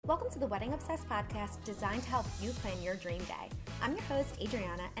Welcome to the Wedding Obsessed podcast designed to help you plan your dream day. I'm your host,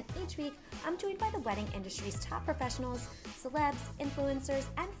 Adriana, and each week I'm joined by the wedding industry's top professionals, celebs, influencers,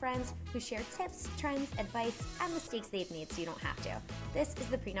 and friends who share tips, trends, advice, and mistakes they've made so you don't have to. This is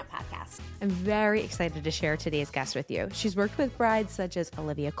the Prenup Podcast. I'm very excited to share today's guest with you. She's worked with brides such as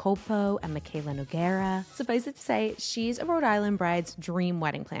Olivia Culpo and Michaela Noguera. Suffice it to say, she's a Rhode Island bride's dream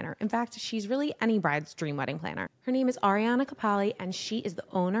wedding planner. In fact, she's really any bride's dream wedding planner. Her name is Ariana Capali, and she is the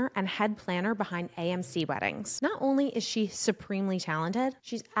owner and head planner behind AMC Weddings. Not only is she supremely talented,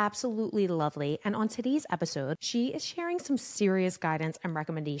 she's absolutely lovely, and on today's episode, she is sharing some serious guidance and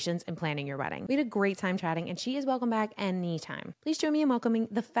recommendations in planning your wedding. We had a great time chatting, and she is welcome back anytime. Please join me in welcoming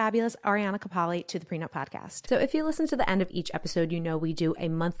the fabulous Ariana Capali to the Prenup Podcast. So if you listen to the end of each episode, you know we do a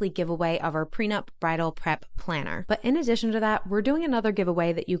monthly giveaway of our Prenup Bridal Prep Planner. But in addition to that, we're doing another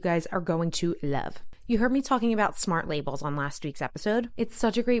giveaway that you guys are going to love. You heard me talking about Smart Labels on last week's episode. It's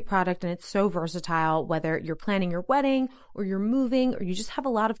such a great product and it's so versatile, whether you're planning your wedding or you're moving or you just have a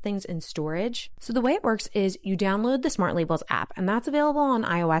lot of things in storage. So the way it works is you download the Smart Labels app, and that's available on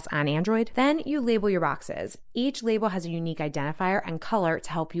iOS and Android. Then you label your boxes. Each label has a unique identifier and color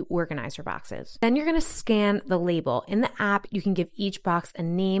to help you organize your boxes. Then you're going to scan the label. In the app, you can give each box a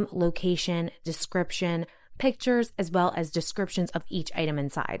name, location, description, pictures, as well as descriptions of each item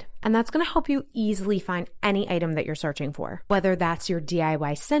inside. And that's going to help you easily find any item that you're searching for, whether that's your DIY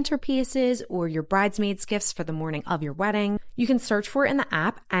centerpieces or your bridesmaids gifts for the morning of your wedding. You can search for it in the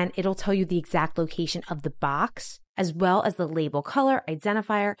app and it'll tell you the exact location of the box, as well as the label color,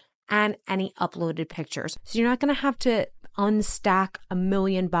 identifier, and any uploaded pictures. So you're not going to have to unstack a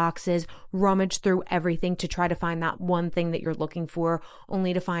million boxes, rummage through everything to try to find that one thing that you're looking for,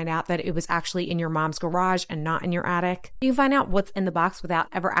 only to find out that it was actually in your mom's garage and not in your attic. You can find out what's in the box without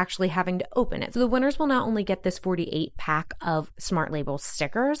ever actually having to open it. So the winners will not only get this 48 pack of Smart Label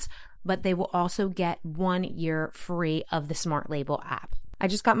stickers, but they will also get 1 year free of the Smart Label app. I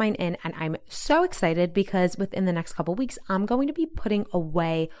just got mine in and I'm so excited because within the next couple weeks, I'm going to be putting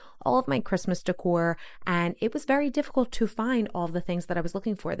away all of my Christmas decor, and it was very difficult to find all the things that I was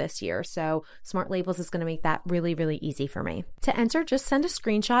looking for this year. So Smart Labels is going to make that really, really easy for me. To enter, just send a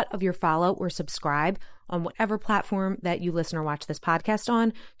screenshot of your follow or subscribe on whatever platform that you listen or watch this podcast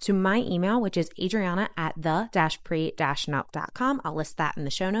on to my email, which is adriana@the-pre-nup.com. I'll list that in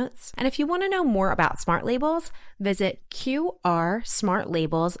the show notes. And if you want to know more about Smart Labels, visit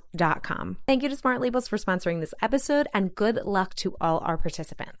qrsmartlabels.com. Thank you to Smart Labels for sponsoring this episode, and good luck to all our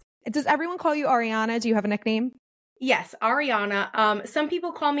participants. Does everyone call you Ariana? Do you have a nickname? Yes, Ariana. Some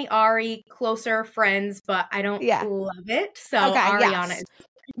people call me Ari, closer friends, but I don't love it. So okay, Ariana is.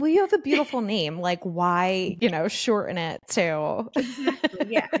 Well, you have a beautiful name. Like, why, shorten it to? Exactly.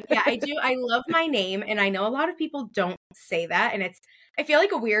 Yeah, I do. I love my name, and I know a lot of people don't say that, and I feel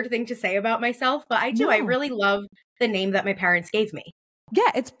like a weird thing to say about myself, but I do. No. I really love the name that my parents gave me.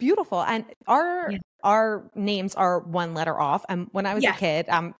 Yeah, it's beautiful, and our names are one letter off. And when I was a kid,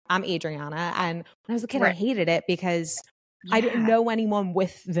 I'm Adriana, and when I was a kid, I hated it because I didn't know anyone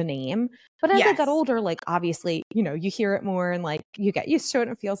with the name. But as I got older, like obviously, you hear it more and like you get used to it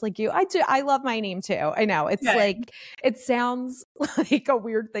and it feels like you. I do. I love my name too. I know it's like, it sounds like a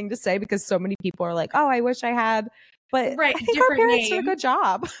weird thing to say because so many people are like, oh, I wish I had. But I think our parents did a good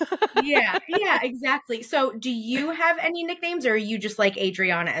job. Yeah, exactly. So do you have any nicknames or are you just like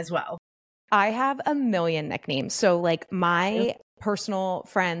Adriana as well? I have a million nicknames. So like my personal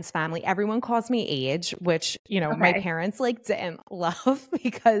friends, family, everyone calls me Age, which, my parents like didn't love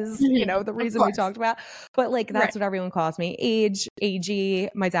because, the reason we talked about, but like, that's what everyone calls me. Age, AG,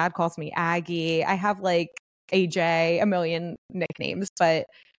 my dad calls me Aggie. I have like AJ, a million nicknames, but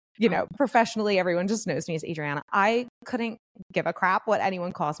professionally, everyone just knows me as Adriana. I couldn't give a crap what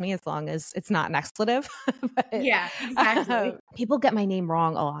anyone calls me as long as it's not an expletive. But, yeah, exactly. People get my name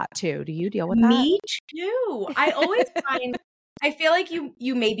wrong a lot too. Do you deal with that? Me too. I always find, I feel like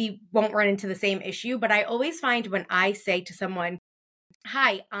you maybe won't run into the same issue, but I always find when I say to someone,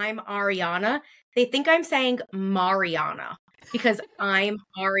 hi, I'm Ariana, they think I'm saying Mariana because I'm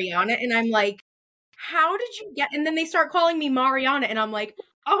Ariana. And I'm like, how did you get, and then they start calling me Mariana and I'm like,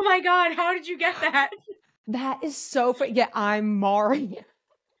 oh my God, how did you get that? That is so funny. Yeah, I'm Mari.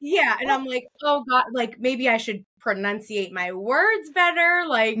 Yeah, and I'm like, oh God, like maybe I should pronunciate my words better.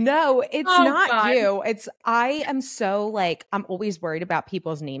 Like, no, it's not you. I am so like, I'm always worried about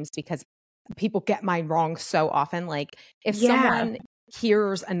people's names because people get mine wrong so often. Like if someone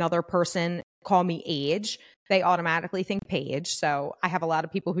hears another person call me Age, they automatically think Paige. So I have a lot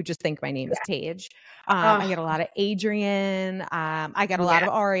of people who just think my name is Paige. I get a lot of Adrian. I get a lot of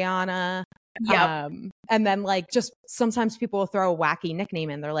Ariana. Yep. And then like just sometimes people will throw a wacky nickname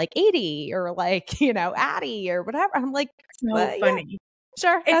in. They're like 80 or like, you know, Addie or whatever. I'm like, So well, funny. yeah,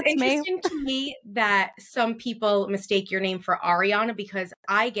 sure, It's that's me. interesting to me that some people mistake your name for Ariana because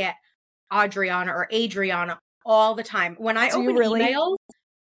I get Adriana or Adriana all the time. When I Do you open really? emails,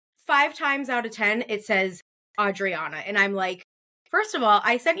 5 times out of 10, it says Adriana. And I'm like, first of all,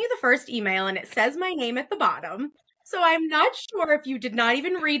 I sent you the first email and it says my name at the bottom. So I'm not sure if you did not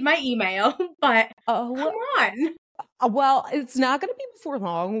even read my email, but come on. Well, it's not going to be before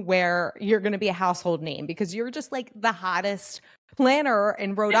long where you're going to be a household name because you're just like the hottest planner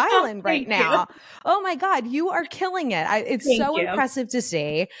in Rhode Island right now. Oh my God, you are killing it. It's so impressive to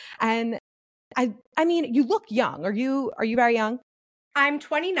see. And I mean, you look young. Are you very young? I'm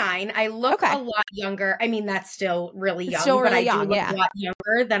 29. I look a lot younger. I mean, that's still really young, but I do look a lot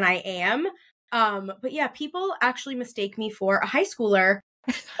younger than I am. But yeah, people actually mistake me for a high schooler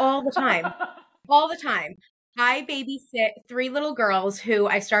all the time. All the time. I babysit 3 little girls who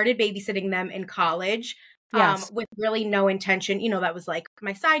I started babysitting them in college. With really no intention, you know, that was like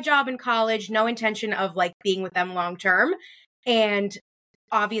my side job in college, no intention of like being with them long term. And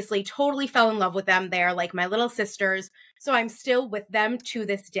obviously totally fell in love with them. They're like my little sisters. So I'm still with them to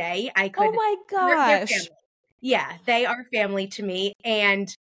this day. Oh my gosh. They're family. Yeah, they are family to me.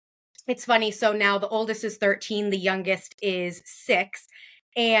 And it's funny. So now the oldest is 13, the youngest is 6.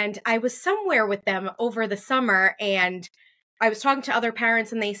 And I was somewhere with them over the summer and I was talking to other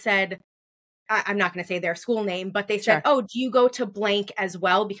parents and they said, I'm not going to say their school name, but they said, oh, do you go to blank as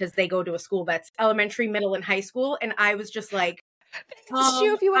well? Because they go to a school that's elementary, middle, and high school. And I was just like,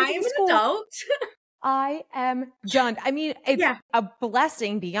 if you went I to am school. an adult. I am done. I mean, it's a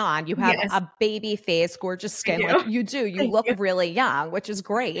blessing beyond. You have a baby face, gorgeous skin. Like you do. You look really young, which is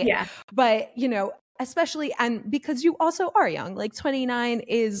great. Yeah. But, you know, especially, and because you also are young, like 29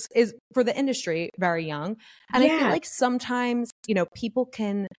 is for the industry very young. And I feel like sometimes, you know, people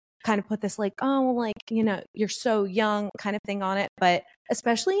can kind of put this like, oh, like, you know, you're so young kind of thing on it. But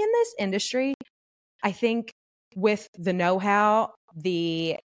especially in this industry, I think with the know-how,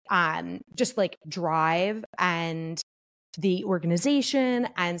 the just like drive and the organization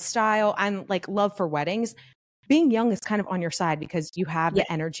and style and like love for weddings, being young is kind of on your side because you have the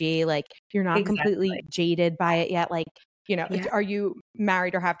energy, like you're not completely jaded by it yet. Like, you know, are you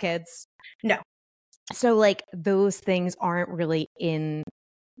married or have kids? No. So like those things aren't really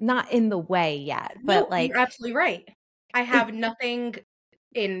not in the way yet, but like you're absolutely right. I have nothing,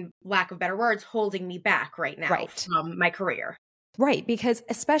 in lack of better words, holding me back right now from my career. Right. Because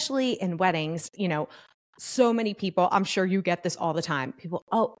especially in weddings, you know, so many people, I'm sure you get this all the time. People,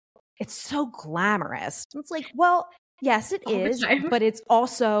 oh, it's so glamorous. It's like, well, yes, it is, but it's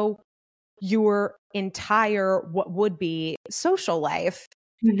also your entire, what would be social life,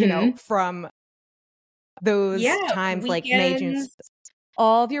 you know, from those times like May, June.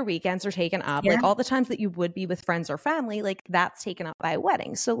 All of your weekends are taken up. Like all the times that you would be with friends or family, like that's taken up by a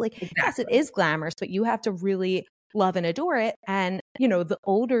wedding. So like, yes, it is glamorous, but you have to really love and adore it. And, you know, the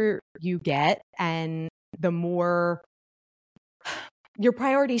older you get and the more your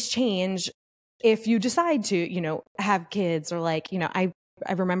priorities change if you decide to, you know, have kids or like, you know, I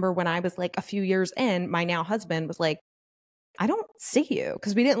remember when I was like a few years in, my now husband was like, I don't see you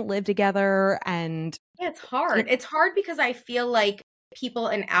because we didn't live together. And it's hard. It's hard because I feel like people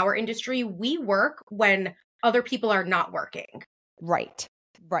in our industry, we work when other people are not working. Right.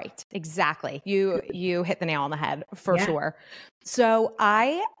 Exactly. You hit the nail on the head for sure. So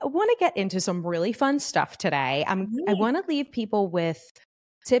I want to get into some really fun stuff today. I want to leave people with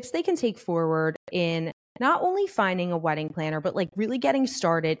tips they can take forward in not only finding a wedding planner, but like really getting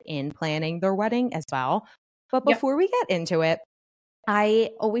started in planning their wedding as well. But before we get into it,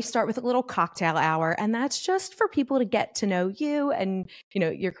 I always start with a little cocktail hour, and that's just for people to get to know you and, you know,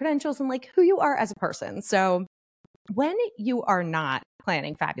 your credentials and like who you are as a person. So when you are not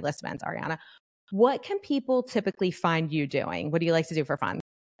planning fabulous events, Ariana, what can people typically find you doing? What do you like to do for fun?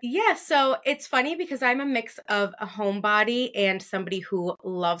 Yeah, so it's funny because I'm a mix of a homebody and somebody who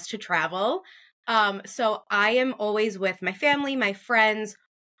loves to travel. So I am always with my family, my friends,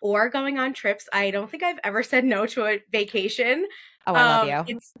 or going on trips. I don't think I've ever said no to a vacation. Oh, I love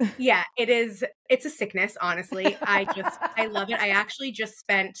you. It's a sickness, honestly. I love it. I actually just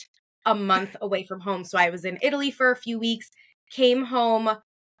spent a month away from home. So I was in Italy for a few weeks, came home,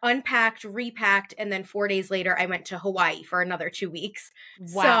 unpacked, repacked, and then 4 days later, I went to Hawaii for another 2 weeks.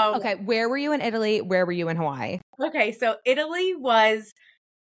 Wow. Okay. Where were you in Italy? Where were you in Hawaii? Okay. So Italy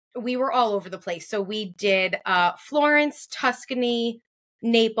we were all over the place. So we did Florence, Tuscany,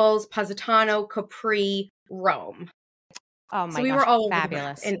 Naples, Positano, Capri, Rome. Oh my So we gosh, were all over the map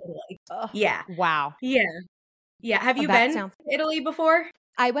fabulous. in Italy. Ugh, Yeah. wow. Yeah. Yeah. Have you That been sounds to Italy before?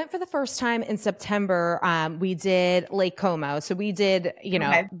 I went for the first time in September. We did Lake Como. So we did,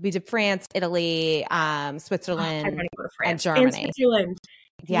 Okay. we did France, Italy, Oh, I want Switzerland, to go to and France and Germany. Switzerland.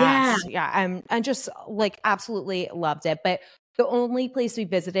 Yeah. Yes. Yeah. I just like absolutely loved it. But the only place we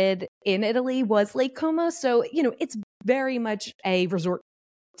visited in Italy was Lake Como. So, it's very much a resort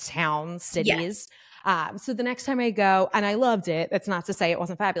town Yes. cities. So the next time I go, and I loved it, that's not to say it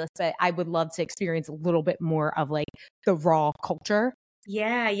wasn't fabulous, but I would love to experience a little bit more of like the raw culture.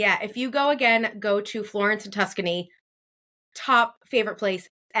 Yeah. Yeah. If you go again, go to Florence and Tuscany. Top favorite place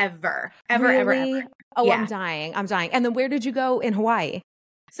ever. Ever, ever, ever. Really? Oh, I'm Yeah. dying. I'm dying. And then where did you go in Hawaii?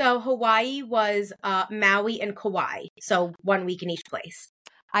 So Hawaii was Maui and Kauai. So 1 week in each place.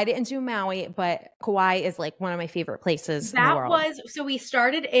 I didn't do Maui, but Kauai is like one of my favorite places in the That world. so we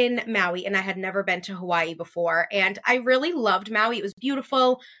started in Maui and I had never been to Hawaii before. And I really loved Maui. It was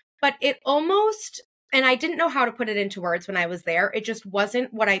beautiful, but it almost, and I didn't know how to put it into words when I was there. It just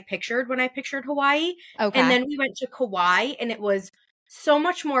wasn't what I pictured when I pictured Hawaii. Okay. And then we went to Kauai and it was so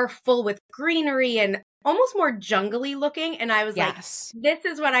much more full with greenery and almost more jungly looking. And I was Yes. like,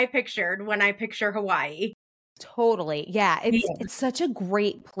 this is what I pictured when I picture Hawaii. Totally. Yeah. It's Yeah. it's such a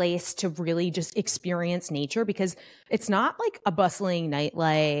great place to really just experience nature because it's not like a bustling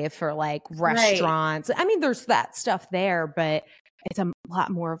nightlife or like Right. restaurants. I mean, there's that stuff there, but it's a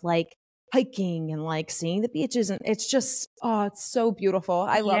lot more of like hiking and like seeing the beaches. And it's just, oh, it's so beautiful.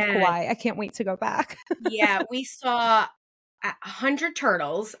 I love Yeah. Kauai. I can't wait to go back. Yeah, we saw 100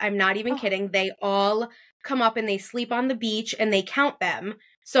 turtles. I'm not even Oh. kidding. They all come up and they sleep on the beach and they count them.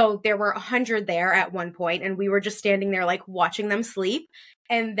 So there were 100 there at one point, and we were just standing there like watching them sleep.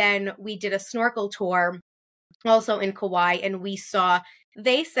 And then we did a snorkel tour also in Kauai, and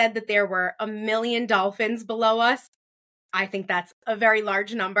they said that there were 1 million dolphins below us. I think that's a very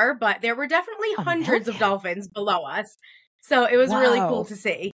large number, but there were definitely hundreds of dolphins below us. So it was really cool Wow. to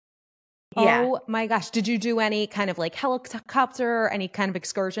see. Yeah. Oh my gosh. Did you do any kind of like helicopter, any kind of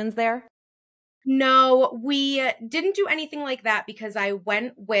excursions there? No, we didn't do anything like that because I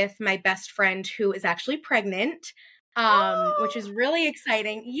went with my best friend who is actually pregnant, which is really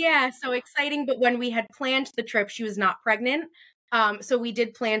exciting. Yeah, so exciting. But when we had planned the trip, she was not pregnant. So we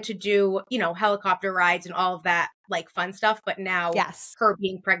did plan to do, helicopter rides and all of that like fun stuff. But now Yes. her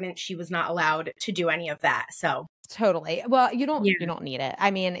being pregnant, she was not allowed to do any of that. So Totally. Well, you Yeah. don't need it.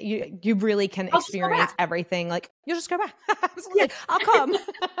 I mean, you really can I'll just go experience back. everything. Like you just go back. Absolutely. I'll come.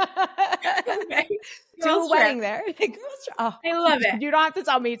 Okay. Do a Girls wedding trip. there. Girls trip. Oh, I love it. you don't have to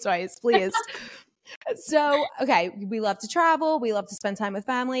tell me twice, please. So, okay, we love to travel. We love to spend time with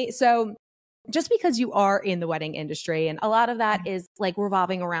family. So just because you are in the wedding industry and a lot of that is like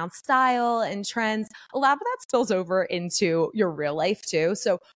revolving around style and trends, a lot of that spills over into your real life too.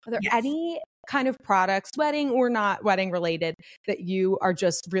 So are there Yes. any kind of products, wedding or not wedding related, that you are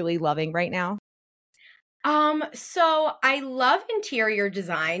just really loving right now? So I love interior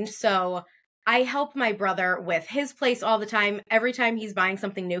design. So I help my brother with his place all the time. Every time he's buying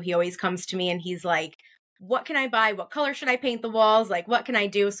something new, he always comes to me and he's like, what can I buy? What color should I paint the walls? Like, what can I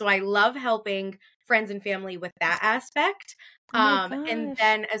do? So I love helping friends and family with that aspect. Oh my And gosh.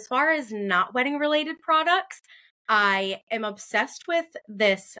 then as far as not wedding related products, I am obsessed with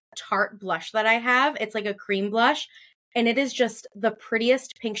this Tarte blush that I have. It's like a cream blush and it is just the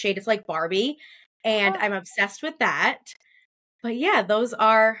prettiest pink shade. It's like Barbie. And Oh. I'm obsessed with that. But yeah, those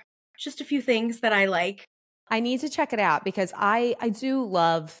are just a few things that I like. I need to check it out because I do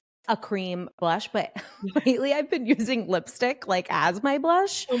love a cream blush, but lately I've been using lipstick like as my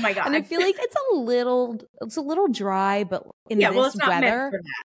blush. Oh my God. And I feel like it's a little dry, but in Yeah, well, this it's not meant weather, for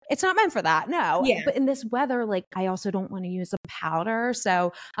that. it's not meant for that. No. Yeah. But in this weather, like I also don't want to use a powder.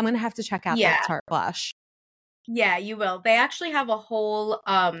 So I'm going to have to check out Yeah. that Tarte blush. Yeah, you will. They actually have a whole,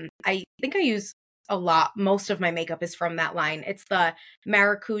 I think I use a lot. Most of my makeup is from that line. It's the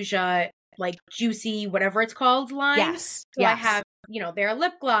Maracuja, like juicy, whatever it's called line. Yes. So I have, their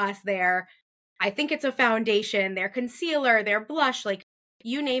lip gloss, I think it's a foundation, their concealer, their blush, like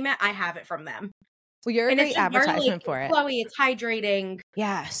you name it, I have it from them. Well, you're a And it's great just very, advertisement for it. flowy, it's hydrating.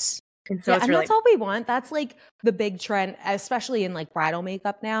 Yes. And so Yeah, it's and really that's all we want. That's like the big trend, especially in like bridal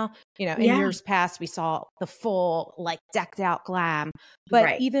makeup now. In Yeah. years past, we saw the full like decked out glam. But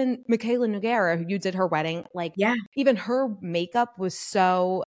right. even Michaela Nogueira, who you did her wedding, like Yeah. even her makeup was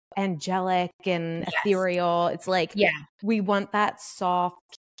so angelic and Yes. ethereal. It's like Yeah. we want that soft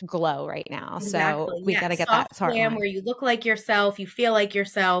glow right now. So Exactly. we Yeah. got to get Soft that Tarte glam line. where you look like yourself, you feel like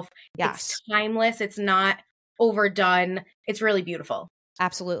yourself. Yes. It's timeless. It's not overdone. It's really beautiful.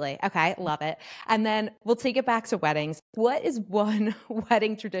 Absolutely. Okay. Love it. And then we'll take it back to weddings. What is one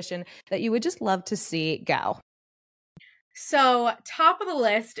wedding tradition that you would just love to see go? So, top of the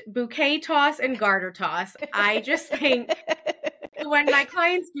list, bouquet toss and garter toss. I just think when my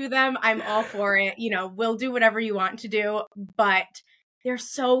clients do them, I'm all for it. We'll do whatever you want to do, but they're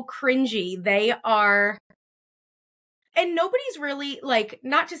so cringy. They are. And nobody's really like,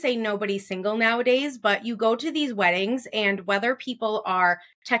 not to say nobody's single nowadays, but you go to these weddings and whether people are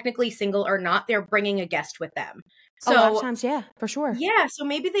technically single or not, they're bringing a guest with them. So, a lot of times, yeah, for sure. Yeah. So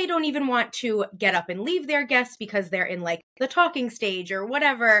maybe they don't even want to get up and leave their guests because they're in like the talking stage or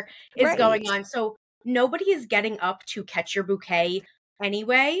whatever is going on. So nobody is getting up to catch your bouquet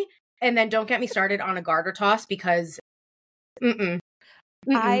anyway. And then don't get me started on a garter toss because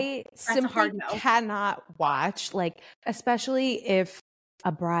I That's a simply hard no. cannot watch, like, especially if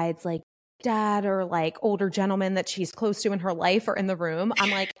a bride's like dad or like older gentleman that she's close to in her life are in the room. I'm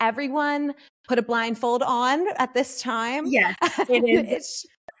like, everyone put a blindfold on at this time. Yes, it is. It's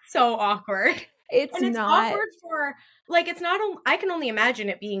so awkward. It's And it's not awkward for, like, it's not, I can only imagine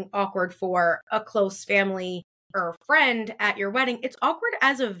it being awkward for a close family or friend at your wedding. It's awkward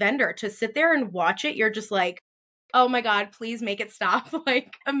as a vendor to sit there and watch it. You're just like, oh my God, please make it stop,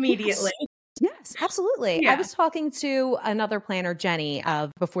 like, immediately. Yes, absolutely. Yeah. I was talking to another planner, Jenny,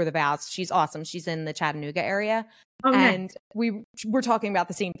 of Before the Vows. She's awesome. She's in the Chattanooga area. Oh, and we were talking about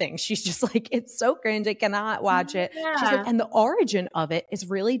the same thing. She's just like, it's so cringe. I cannot watch it. Yeah. She's like, and the origin of it is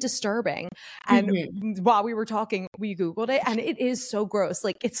really disturbing. And while we were talking, we Googled it and it is so gross.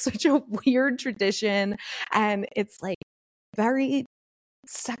 Like, it's such a weird tradition. And it's like very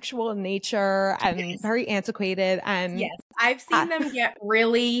sexual in nature and very antiquated. And yes, I've seen them get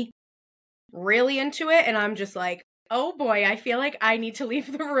really, really into it. And I'm just like, oh boy, I feel like I need to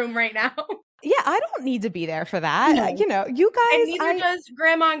leave the room right now. Yeah, I don't need to be there for that. No. You know, you guys. And neither does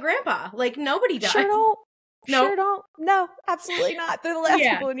grandma and grandpa. Like, nobody does. Sure don't. Nope. Sure don't. No, absolutely not. They're the last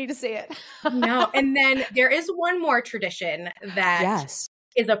Yeah. people who need to see it. No. And then there is one more tradition that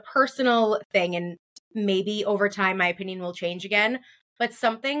is a personal thing. And maybe over time, my opinion will change again. But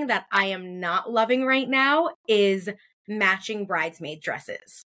something that I am not loving right now is matching bridesmaid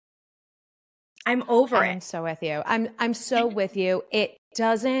dresses. I'm over it. I'm so with you. I'm so with you. It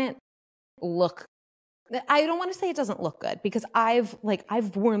doesn't look, I don't want to say it doesn't look good because I've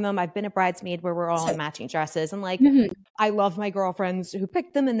worn them. I've been a bridesmaid where we're all in matching dresses and like, I love my girlfriends who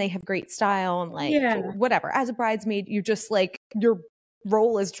picked them and they have great style and like, whatever. As a bridesmaid, you just like, your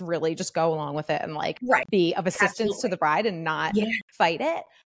role is to really just go along with it and like be of assistance to the bride and not fight it.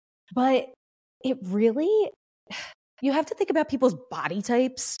 But it really, you have to think about people's body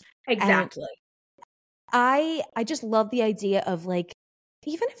types. Exactly. I just love the idea of like,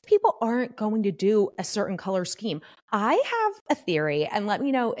 even if people aren't going to do a certain color scheme, I have a theory, and let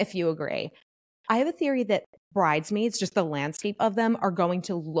me know if you agree. I have a theory that bridesmaids, just the landscape of them, are going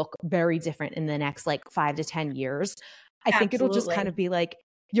to look very different in the next like 5 to 10 years. I think it'll just kind of be like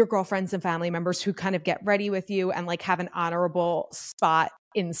your girlfriends and family members who kind of get ready with you and like have an honorable spot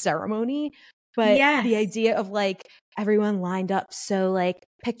in ceremony. But the idea of like everyone lined up so like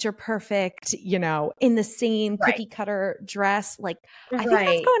picture perfect, you know, in the same cookie cutter dress, like I think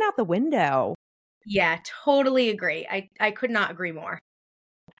that's going out the window. Yeah, totally agree. I could not agree more.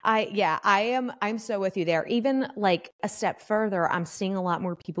 I'm so with you there. Even like a step further, I'm seeing a lot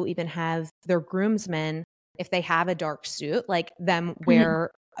more people even have their groomsmen, if they have a dark suit, like them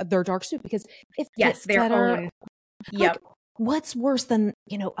wear their dark suit because it fits their better. own. Yep. Like, what's worse than,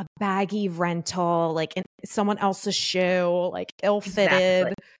 you know, a baggy rental, like in someone else's shoe, like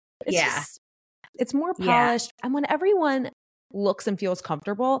ill-fitted. Exactly. It's more polished. And when everyone looks and feels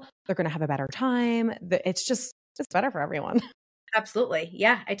comfortable, they're going to have a better time. It's better for everyone. Absolutely.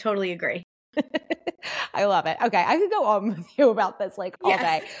 Yeah, I totally agree. I love it. Okay, I could go on with you about this like all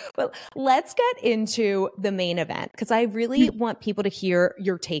day, but let's get into the main event because I really want people to hear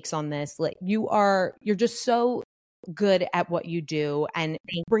your takes on this. Like you're just so good at what you do and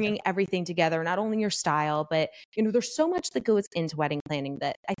bringing everything together, not only your style, but you know, there's so much that goes into wedding planning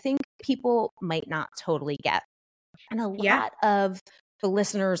that I think people might not totally get. And a lot of the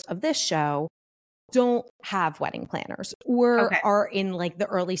listeners of this show don't have wedding planners or are in like the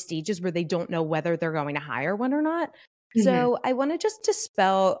early stages where they don't know whether they're going to hire one or not. So I want to just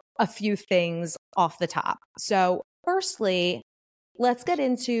dispel a few things off the top. So firstly, let's get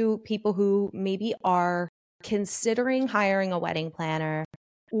into people who maybe are considering hiring a wedding planner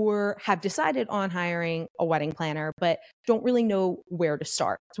or have decided on hiring a wedding planner, but don't really know where to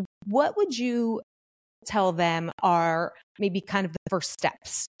start. So what would you tell them are maybe kind of the first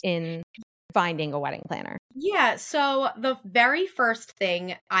steps in finding a wedding planner? Yeah. So the very first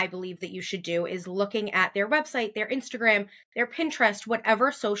thing I believe that you should do is looking at their website, their Instagram, their Pinterest,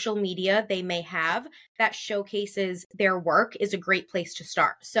 whatever social media they may have that showcases their work is a great place to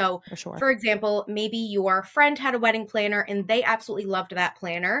start. So, For sure. for example, maybe your friend had a wedding planner and they absolutely loved that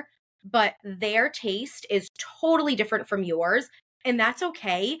planner, but their taste is totally different from yours. And that's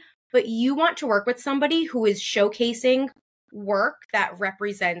okay. But you want to work with somebody who is showcasing work that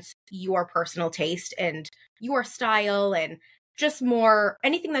represents your personal taste and your style and just more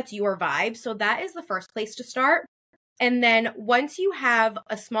anything that's your vibe. So that is the first place to start. And then once you have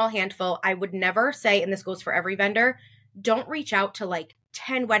a small handful, I would never say, and this goes for every vendor, don't reach out to like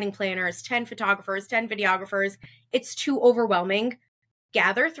 10 wedding planners, 10 photographers, 10 videographers. It's too overwhelming.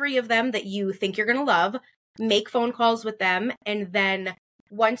 Gather 3 of them that you think you're going to love, make phone calls with them. And then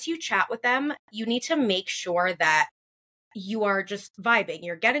once you chat with them, you need to make sure that you are just vibing,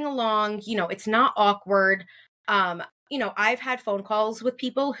 you're getting along, it's not awkward. I've had phone calls with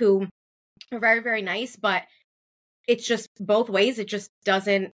people who are very, very nice, but it's just both ways. It just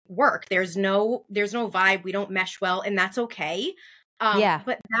doesn't work. There's no vibe. We don't mesh well, and that's okay. Yeah.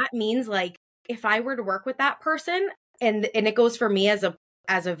 But that means like if I were to work with that person, and it goes for me as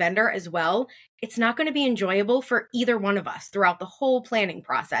a vendor as well, it's not going to be enjoyable for either one of us throughout the whole planning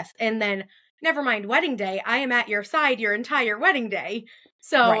process. And then never mind wedding day, I am at your side your entire wedding day.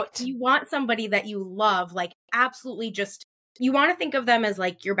 So You want somebody that you love, like absolutely just, you want to think of them as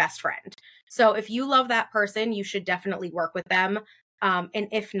like your best friend. So if you love that person, you should definitely work with them. And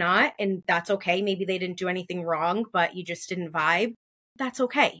if not, and that's okay, maybe they didn't do anything wrong, but you just didn't vibe, that's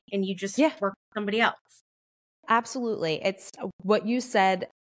okay. And you just work with somebody else. Absolutely. It's what you said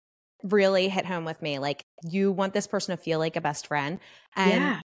really hit home with me. Like you want this person to feel like a best friend.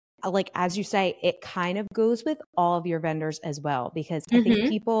 And like, as you say, it kind of goes with all of your vendors as well, because I think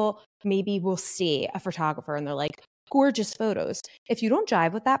people maybe will see a photographer and they're like, gorgeous photos. If you don't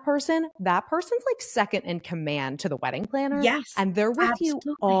jive with that person's like second in command to the wedding planner. Yes. And they're with you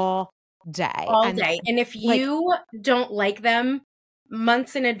all day. All day. And if you don't like them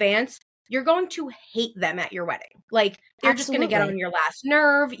months in advance, you're going to hate them at your wedding. Like they're just going to get on your last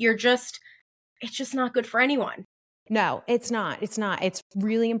nerve. It's just not good for anyone. No, it's not. It's not. It's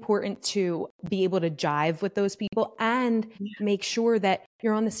really important to be able to jive with those people and make sure that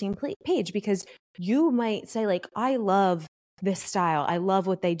you're on the same page, because you might say like, I love this style. I love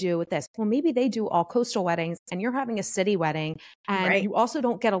what they do with this. Well, maybe they do all coastal weddings and you're having a city wedding and you also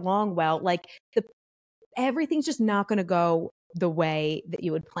don't get along well. Like everything's just not going to go the way that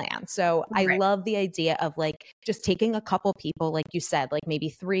you would plan. So I love the idea of like just taking a couple people, like you said, like maybe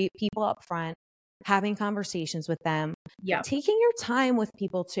 3 people up front, having conversations with them, taking your time with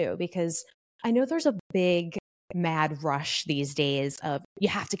people too, because I know there's a big mad rush these days of you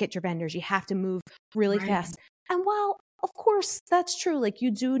have to get your vendors, you have to move really fast. And while of course that's true, like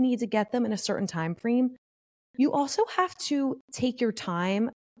you do need to get them in a certain time frame, you also have to take your time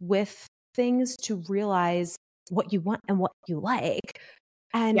with things to realize what you want and what you like.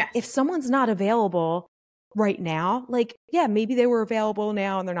 And if someone's not available right now, like, maybe they were available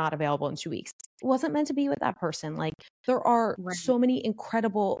now and they're not available in 2 weeks. It wasn't meant to be with that person. Like there are so many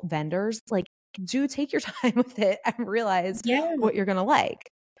incredible vendors, like do take your time with it and realize what you're going to like.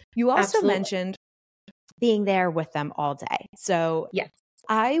 You also mentioned being there with them all day. So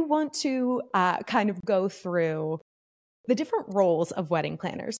I want to kind of go through the different roles of wedding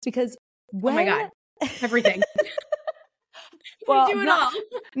planners, because oh my God, everything. Well, do it all.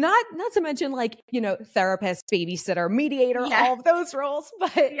 Not to mention like, therapist, babysitter, mediator, all of those roles,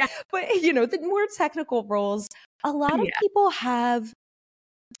 but the more technical roles, a lot of people have,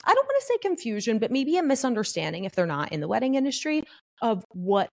 I don't want to say confusion, but maybe a misunderstanding if they're not in the wedding industry of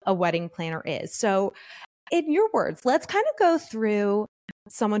what a wedding planner is. So in your words, let's kind of go through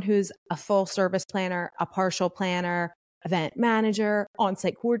someone who's a full service planner, a partial planner, event manager,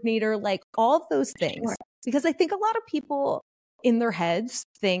 on-site coordinator, like all of those things. Because I think a lot of people in their heads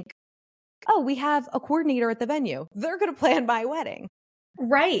think, oh, we have a coordinator at the venue, they're going to plan my wedding.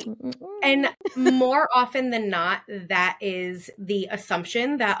 Right. And more often than not, that is the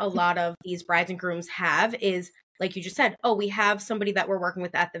assumption that a lot of these brides and grooms have is, like you just said, oh, we have somebody that we're working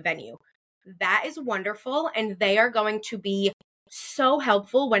with at the venue. That is wonderful. And they are going to be so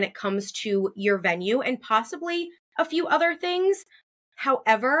helpful when it comes to your venue and possibly a few other things.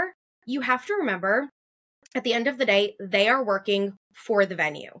 However, you have to remember, at the end of the day, they are working for the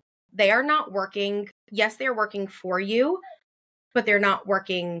venue. They are not working, yes, they're working for you, but they're not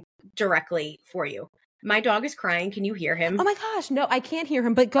working directly for you. My dog is crying. Can you hear him? Oh my gosh. No, I can't hear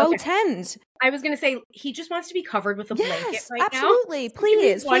him, but go tend. I was going to say, he just wants to be covered with a blanket right absolutely. now.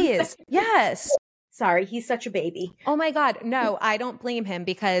 Please. Yes. Sorry, he's such a baby. Oh my God. No, I don't blame him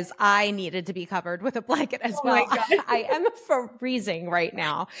because I needed to be covered with a blanket as well. I am freezing right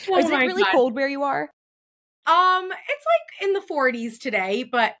now. Is it really cold where you are? It's like in the 40s today,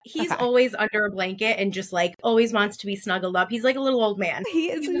 but he's always under a blanket and just like always wants to be snuggled up. He's like a little old man.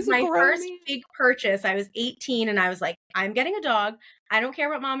 He was my first big purchase. I was 18 and I was like, I'm getting a dog. I don't care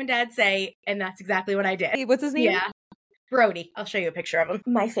what mom and dad say. And that's exactly what I did. What's his name? Yeah. Brody. I'll show you a picture of him.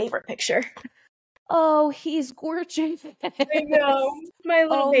 My favorite picture. Oh, he's gorgeous. I know. My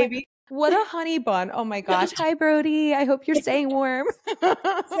little baby. What a honey bun. Oh my gosh. Hi, Brody. I hope you're staying warm. Like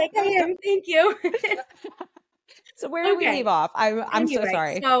I am. Thank you. So where do we leave off? I'm so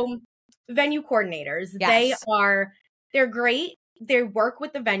sorry. So venue coordinators, they're great. They work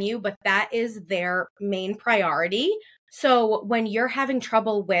with the venue, but that is their main priority. So when you're having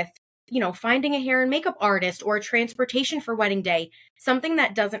trouble with, finding a hair and makeup artist or transportation for wedding day, something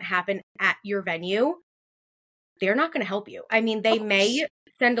that doesn't happen at your venue, they're not going to help you. I mean, they may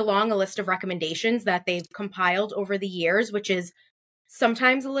send along a list of recommendations that they've compiled over the years, which is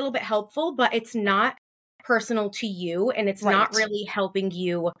sometimes a little bit helpful, but it's not personal to you and it's not really helping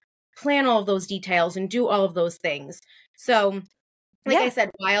you plan all of those details and do all of those things. So like I said,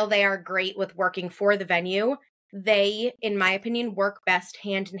 while they are great with working for the venue, they, in my opinion, work best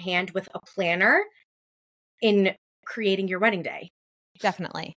hand in hand with a planner in creating your wedding day.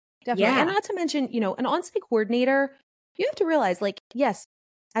 Definitely. And not to mention, an on-site coordinator, you have to realize, like, yes,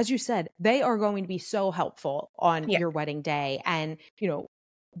 as you said, they are going to be so helpful on your wedding day and,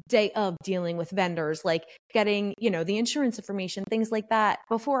 day of dealing with vendors, like getting, the insurance information, things like that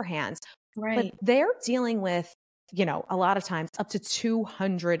beforehand. Right. But they're dealing with, a lot of times up to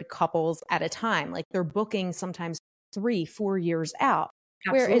 200 couples at a time. Like they're booking sometimes 3-4 years out.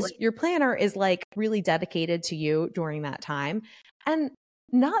 Absolutely. Whereas your planner is like really dedicated to you during that time. And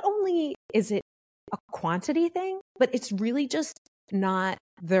not only is it a quantity thing, but it's really just not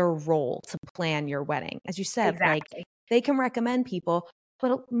their role to plan your wedding. As you said, like they can recommend people.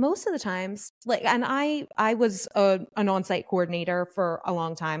 But most of the times, like, and I was an on-site coordinator for a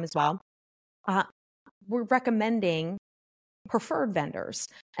long time as well. We're recommending preferred vendors.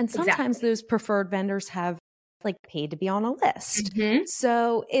 And sometimes those preferred vendors have like paid to be on a list. Mm-hmm.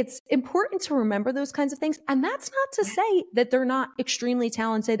 So it's important to remember those kinds of things. And that's not to say that they're not extremely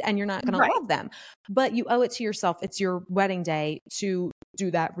talented and you're not going to love them, but you owe it to yourself. It's your wedding day to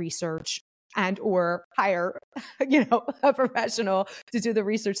do that research and or hire, a professional to do the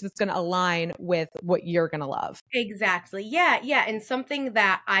research that's going to align with what you're going to love. Exactly. Yeah. And something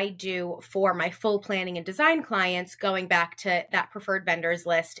that I do for my full planning and design clients, going back to that preferred vendors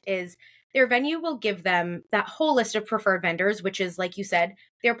list, is their venue will give them that whole list of preferred vendors, which is, like you said,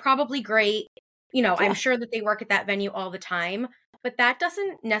 they're probably great. I'm sure that they work at that venue all the time, but that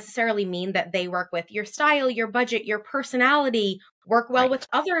doesn't necessarily mean that they work with your style, your budget, your personality, work well with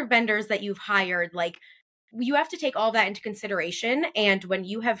other vendors that you've hired. Like, you have to take all that into consideration. And when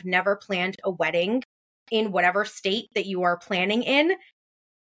you have never planned a wedding in whatever state that you are planning in,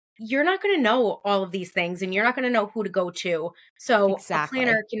 you're not going to know all of these things and you're not going to know who to go to. So a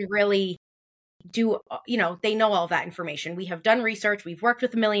planner can really do, they know all of that information. We have done research. We've worked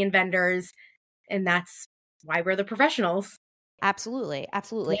with a million vendors, and that's why we're the professionals. Absolutely.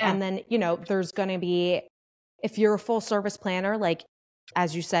 Yeah. And then, there's going to be, if you're a full service planner, like,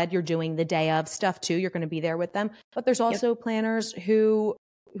 as you said, you're doing the day of stuff too. You're going to be there with them. But there's also planners who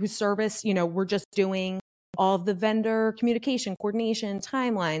service, we're just doing all of the vendor communication, coordination,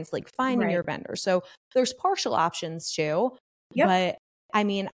 timelines, like finding your vendor. So there's partial options too. Yep. But I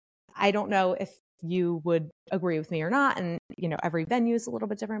mean, I don't know if you would agree with me or not. And, every venue is a little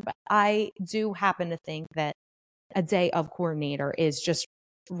bit different, but I do happen to think that a day of coordinator is just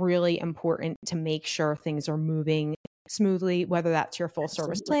really important to make sure things are moving smoothly, whether that's your full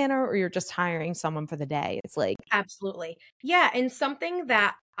service planner or you're just hiring someone for the day. It's like, absolutely. Yeah. And something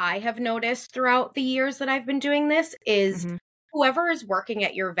that I have noticed throughout the years that I've been doing this is whoever is working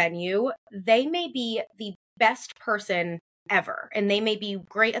at your venue, they may be the best person ever, and they may be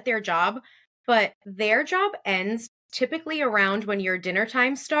great at their job, but their job ends typically around when your dinner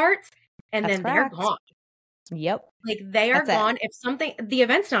time starts, and then they're gone. Yep. Like they are gone. If the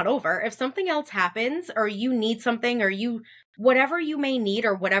event's not over, if something else happens or you need something or whatever you may need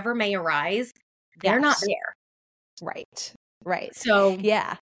or whatever may arise, they're not there. Right. So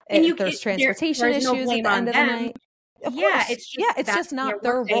and there's transportation issues at the end of the night. It's just not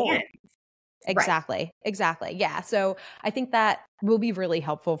their role. Exactly. Exactly. Yeah. So I think that will be really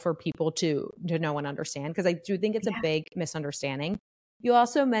helpful for people to know and understand, because I do think it's a Yeah. big misunderstanding. You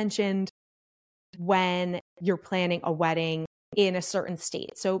also mentioned when you're planning a wedding in a certain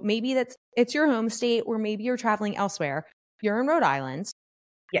state. So maybe it's your home state, or maybe you're traveling elsewhere. You're in Rhode Island.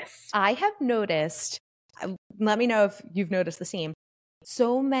 Yes. I have noticed, let me know if you've noticed the same,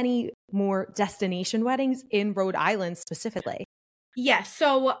 so many more destination weddings in Rhode Island specifically. Yes.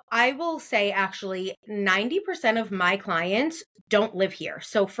 So I will say actually 90% of my clients don't live here.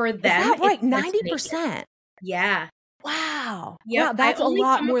 So for Is them, that it's right? a destination. 90%. Yeah. Wow. Yep. Wow, I that's a only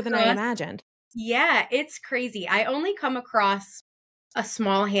lot come more than I across, imagined. yeah, it's crazy. I only come across a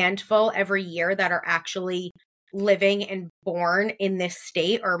small handful every year that are actually living and born in this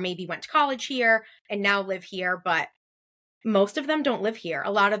state, or maybe went to college here and now live here. But most of them don't live here.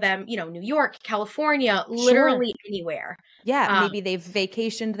 A lot of them, New York, California, Sure. literally anywhere. Yeah, Um, maybe they've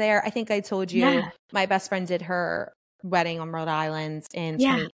vacationed there. I think I told you yeah. my best friend did her wedding on Rhode Island in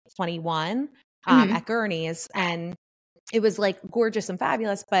Yeah. 2021 Mhm. at Gurney's, and it was like gorgeous and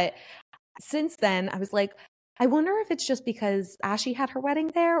fabulous. But since then, I was like, I wonder if it's just because Ashley had her wedding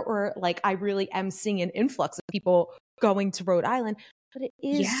there, or like I really am seeing an influx of people going to Rhode Island. But it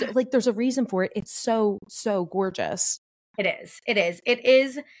is Yeah. like there's a reason for it. It's so, so gorgeous. It is. It is. It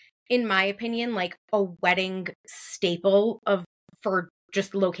is, in my opinion, like a wedding staple for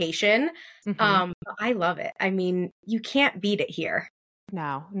just location. Hmm. I love it. I mean, you can't beat it here.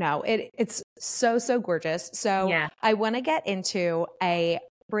 No, no, it's so, so gorgeous. So Yeah. I want to get into a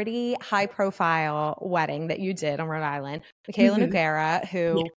pretty high profile wedding that you did on Rhode Island. Michaela Mhm. Noguera, Yeah.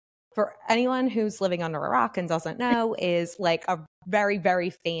 who, for anyone who's living under a rock and doesn't know, is like a very, very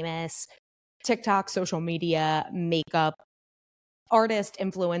famous TikTok, social media, makeup artist,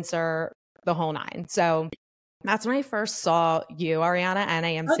 influencer, the whole nine. So that's when I first saw you, Ariana,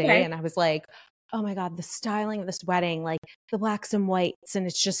 NAMC, Okay. and I was like, oh my God, the styling of this wedding, like the blacks and whites, and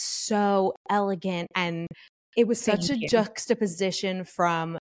it's just so elegant. And it was such Thank a you. juxtaposition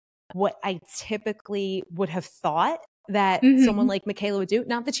from what I typically would have thought that someone Mhm. like Michaela would do.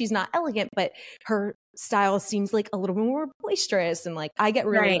 Not that she's not elegant, but her style seems like a little bit more boisterous. And like I get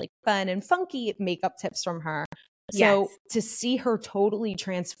really Right. like fun and funky makeup tips from her. So Yes. to see her totally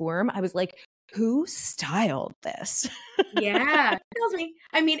transform, I was like, who styled this? Yeah. Tells me.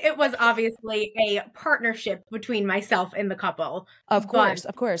 I mean, it was obviously a partnership between myself and the couple, Of but course,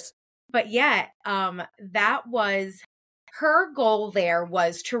 of course. yeah, that was her goal. There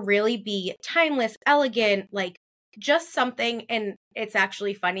was to really be timeless, elegant, like just something. And it's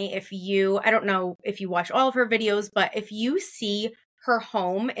actually funny, I don't know if you watch all of her videos, but if you see her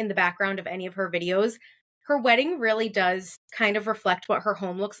home in the background of any of her videos, her wedding really does kind of reflect what her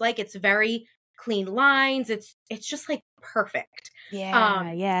home looks like. It's very clean lines. It's just like perfect.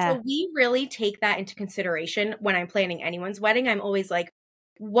 Yeah, yeah. So we really take that into consideration when I'm planning anyone's wedding. I'm always like,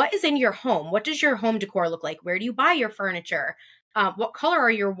 what is in your home? What does your home decor look like? Where do you buy your furniture? What color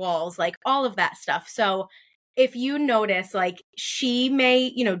are your walls? Like all of that stuff. So if you notice, like she may,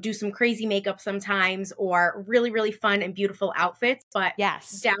 do some crazy makeup sometimes, or really, really fun and beautiful outfits, but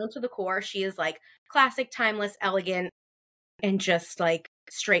Yes. down to the core, she is like classic, timeless, elegant, and just like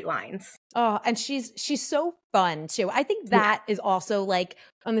straight lines. Oh, and she's so fun too. I think Yeah. that is also like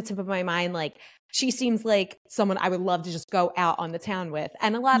on the tip of my mind. Like she seems like someone I would love to just go out on the town with.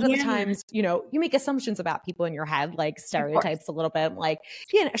 And a lot of the Yeah. times, you make assumptions about people in your head, like Of course. stereotypes a little bit. Like,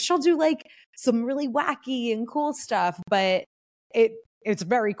 she'll do like some really wacky and cool stuff, but it's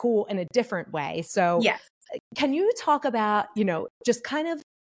very cool in a different way. So Yes. can you talk about, just kind of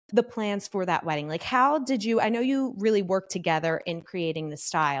the plans for that wedding? Like, how did I know you really worked together in creating the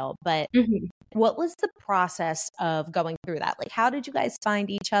style, but Mhm. what was the process of going through that? Like, how did you guys find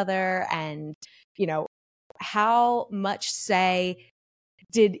each other? And, how much say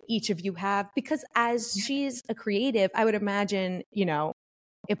did each of you have? Because as she's a creative, I would imagine,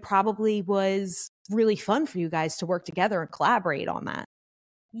 it probably was really fun for you guys to work together and collaborate on that.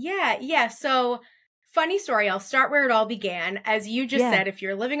 Yeah, yeah. So, funny story. I'll start where it all began. As you just Yeah. said, if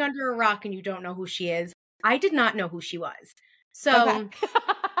you're living under a rock and you don't know who she is, I did not know who she was. Okay. So,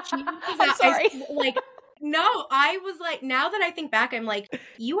 she was I'm out, sorry. no, I was like, now that I think back, I'm like,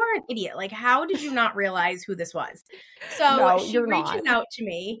 you are an idiot. Like, how did you not realize who this was? So, No, she you're reaches not. out to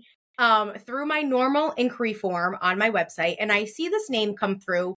me through my normal inquiry form on my website, and I see this name come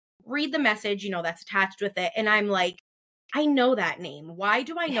through, read the message, that's attached with it. And I'm like, I know that name. Why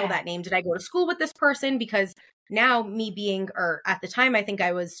do I know Yeah. that name? Did I go to school with this person? Because now me being, or at the time, I think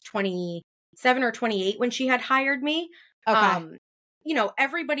I was 27 or 28 when she had hired me. Okay.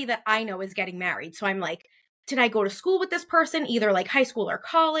 Everybody that I know is getting married. So I'm like, did I go to school with this person, either like high school or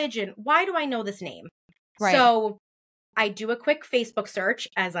college? And why do I know this name? Right. So I do a quick Facebook search,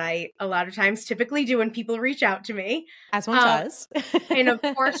 as I a lot of times typically do when people reach out to me. As one does. And of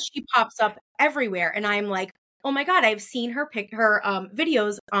course, she pops up everywhere. And I'm like, oh my God, I've seen her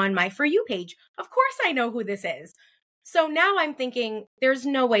videos on my For You page. Of course I know who this is. So now I'm thinking, there's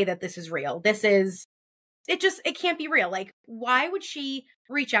no way that this is real. It can't be real. Like, why would she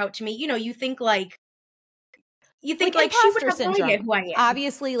reach out to me? You think like she would have no idea who I am.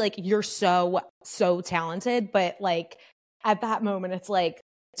 Obviously, like, you're so talented, but like at that moment, it's like,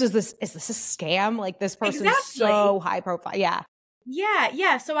 is this a scam? Like, this person is so high profile. Yeah.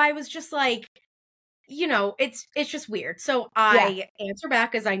 Yeah. So I was just like, it's just weird. So I answer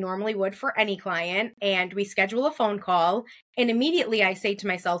back as I normally would for any client, and we schedule a phone call. And immediately I say to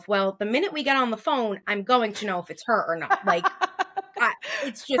myself, well, the minute we get on the phone, I'm going to know if it's her or not. Like,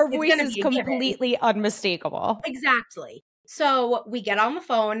 her voice is completely unmistakable. Exactly. So we get on the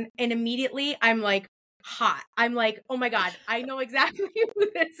phone, and immediately I'm like hot. I'm like, oh my God, I know exactly who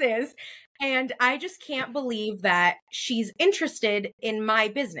this is. And I just can't believe that she's interested in my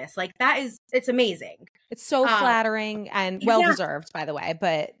business. Like, it's amazing. It's so flattering and well-deserved, by the way.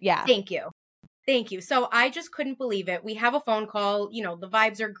 But yeah. Thank you. So I just couldn't believe it. We have a phone call, the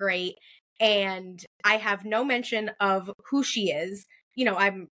vibes are great. And I have no mention of who she is.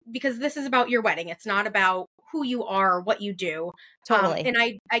 Because this is about your wedding. It's not about who you are or what you do. Totally. And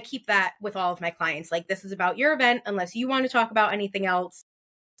I keep that with all of my clients. Like, this is about your event. Unless you want to talk about anything else,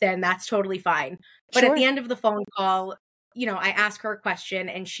 then that's totally fine. But at the end of the phone call, I ask her a question,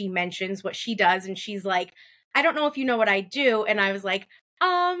 and she mentions what she does. And she's like, I don't know if you know what I do. And I was like,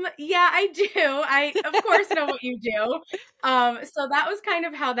 yeah, I do. I, of course, know what you do. So that was kind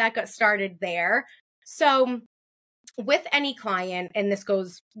of how that got started there. So with any client, and this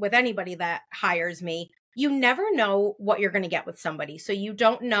goes with anybody that hires me, you never know what you're going to get with somebody. So you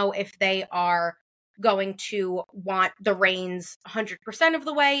don't know if they are going to want the reins 100% of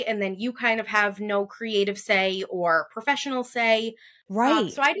the way, and then you kind of have no creative say or professional say.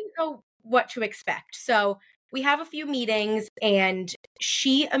 Right. So I didn't know what to expect. So we have a few meetings, and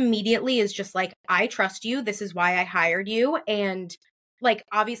she immediately is just like, I trust you. This is why I hired you. And like,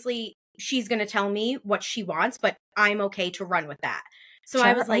 obviously she's going to tell me what she wants, but I'm okay to run with that. So Sure.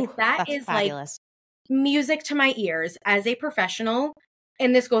 I was like, that is fabulous. Like music to my ears as a professional.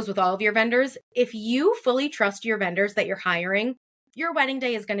 And this goes with all of your vendors. If you fully trust your vendors that you're hiring, your wedding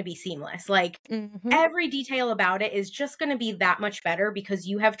day is going to be seamless. Like, every detail about it is just going to be that much better because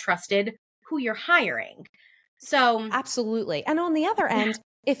you have trusted who you're hiring. So absolutely. And on the other end,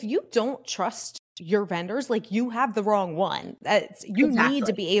 if you don't trust your vendors, like, you have the wrong one. You need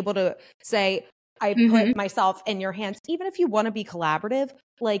to be able to say, I put myself in your hands, even if you want to be collaborative.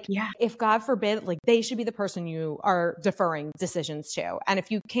 Like, if God forbid, like, they should be the person you are deferring decisions to. And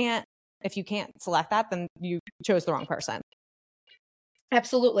if you can't select that, then you chose the wrong person.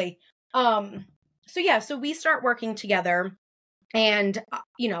 Absolutely. So we start working together. And,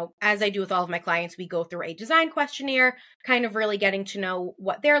 as I do with all of my clients, we go through a design questionnaire, kind of really getting to know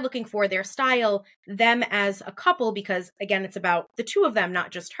what they're looking for, their style, them as a couple, because again, it's about the two of them,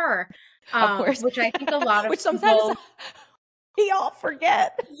 not just her. Of course. Which I think a lot of which sometimes we all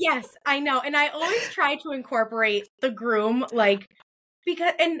forget. Yes, I know. And I always try to incorporate the groom, like,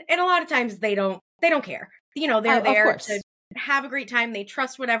 because, and a lot of times they don't care. They're there to have a great time. They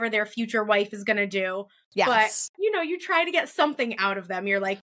trust whatever their future wife is going to do. Yes. But, you try to get something out of them. You're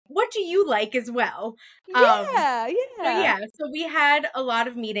like, what do you like as well? So we had a lot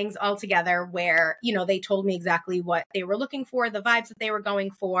of meetings all together where, they told me exactly what they were looking for, the vibes that they were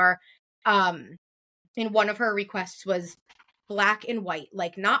going for. And one of her requests was black and white,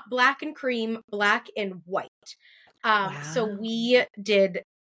 like not black and cream, black and white. So we did,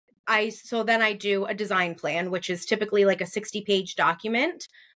 then I do a design plan, which is typically like a 60-page document.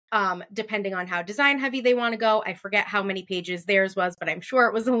 Depending on how design heavy they want to go. I forget how many pages theirs was, but I'm sure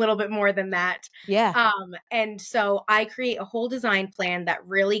it was a little bit more than that. Yeah. And so I create a whole design plan that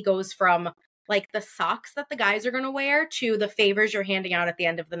really goes from like the socks that the guys are going to wear to the favors you're handing out at the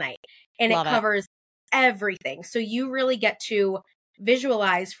end of the night. And it covers everything. So you really get to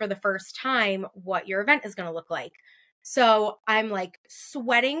visualize for the first time what your event is going to look like. So I'm like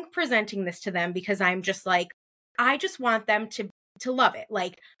sweating presenting this to them because I'm just like, I just want them to love it.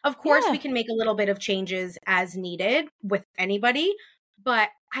 Like, of course we can make a little bit of changes as needed with anybody, but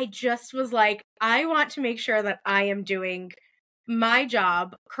I just was like, I want to make sure that I am doing my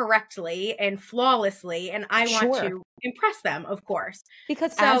job correctly and flawlessly, and I want to impress them, of course.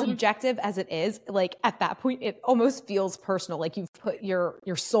 Because as objective as it is, like, at that point, it almost feels personal, like you've put your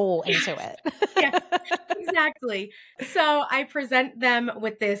soul into it. Yeah, exactly. So I present them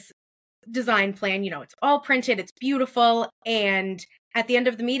with this design plan. It's all printed, it's beautiful. And at the end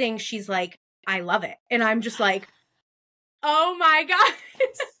of the meeting, she's like, I love it. And I'm just like, oh my God.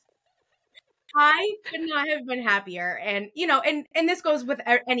 I could not have been happier. And, and this goes with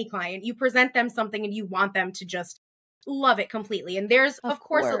any client. You present them something and you want them to just love it completely. And there's, of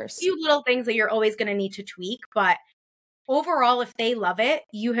course, a few little things that you're always going to need to tweak. But overall, if they love it,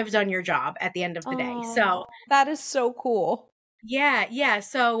 you have done your job at the end of the day. So that is so cool. Yeah. Yeah.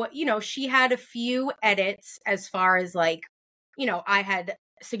 So, she had a few edits as far as like, I had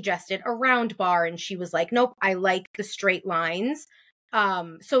suggested a round bar and she was like, nope, I like the straight lines.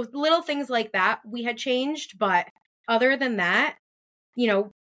 So little things like that we had changed. But other than that,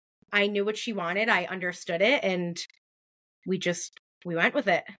 I knew what she wanted. I understood it. And we went with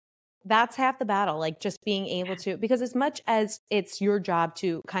it. That's half the battle. Like just being able to, because as much as it's your job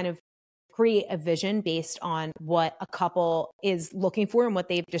to kind of create a vision based on what a couple is looking for and what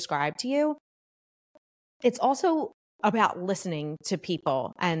they've described to you, it's also about listening to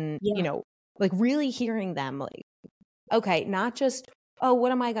people and, like really hearing them, like, okay, not just, oh,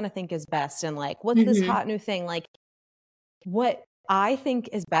 what am I going to think is best? And like, what's this hot new thing? Like what I think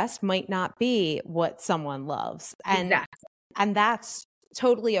is best might not be what someone loves. And, and that's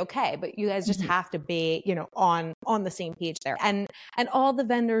totally okay. But you guys just have to be, on the same page there. And all the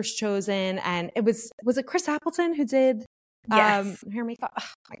vendors chosen. And was it Chris Appleton who did hair makeup?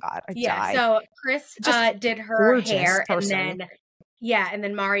 Oh my God. I died. So Chris did her hair person. and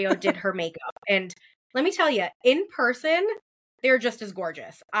then Mario did her makeup. And let me tell you, in person, they're just as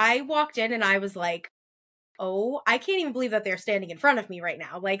gorgeous. I walked in and I was like, oh, I can't even believe that they're standing in front of me right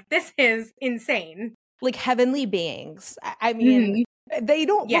now. Like, this is insane. Like heavenly beings. I mean, they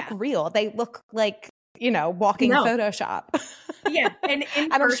don't look real. They look like, walking Photoshop. Yeah. And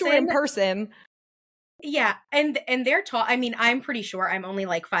I'm sure in person. Yeah. And they're tall. I mean, I'm pretty sure I'm only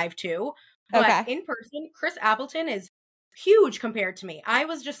like 5'2", but in person, Chris Appleton is huge compared to me. I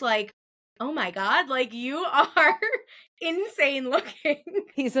was just like, oh my God, like you are insane looking.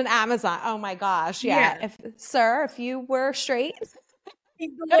 He's an Amazon. Oh my gosh. Yeah. If you were straight.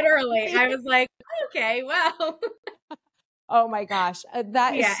 Literally. I was like, okay, well. Oh my gosh.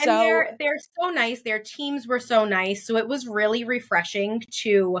 That is so. And they're so nice. Their teams were so nice. So it was really refreshing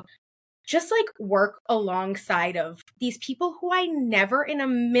to just like work alongside of these people who I never in a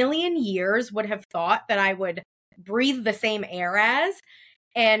million years would have thought that I would breathe the same air as.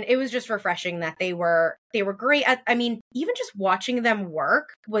 And it was just refreshing that they were great. I mean, even just watching them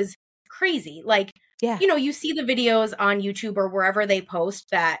work was crazy. Like, you see the videos on YouTube or wherever they post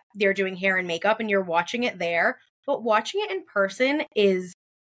that they're doing hair and makeup and you're watching it there, but watching it in person is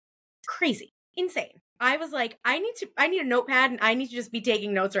crazy, insane. I was like, I need a notepad and I need to just be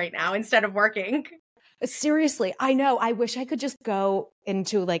taking notes right now instead of working. Seriously, I know. I wish I could just go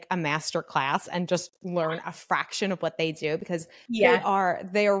into like a master class and just learn a fraction of what they do because they are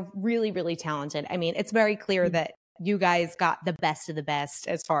really, really talented. I mean, it's very clear that you guys got the best of the best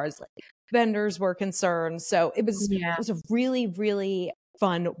as far as like vendors were concerned. So it was a really, really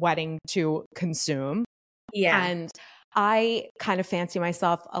fun wedding to consume. Yeah. And I kind of fancy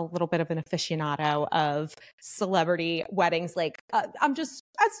myself a little bit of an aficionado of celebrity weddings. Like I'm just,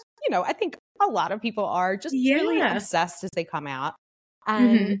 as I think a lot of people are just really obsessed as they come out.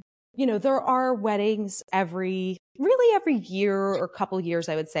 And, there are weddings every year or couple years,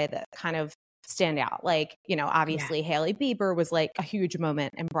 I would say, that kind of stand out. Like, obviously Hailey Bieber was like a huge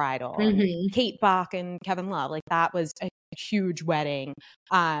moment in bridal. Kate Bach and Kevin Love, like that was a huge wedding.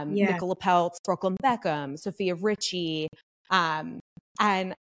 Nicola Peltz, Brooklyn Beckham, Sophia Richie. And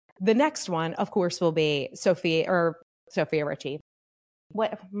the next one, of course, will be Sophia Richie.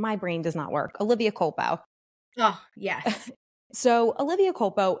 What my brain does not work. Olivia Culpo. Oh, yes. So Olivia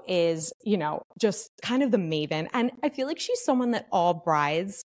Culpo is, just kind of the maven. And I feel like she's someone that all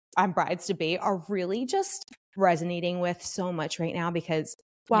brides and brides-to-be are really just resonating with so much right now because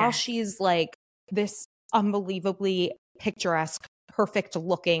while she's like this unbelievably picturesque, perfect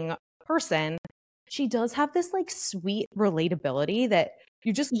looking person, she does have this like sweet relatability that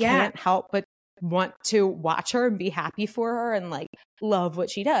you just can't help but want to watch her and be happy for her and like love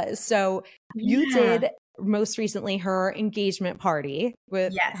what she does. So you did most recently her engagement party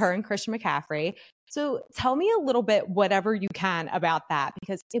with her and Christian McCaffrey. So tell me a little bit, whatever you can, about that,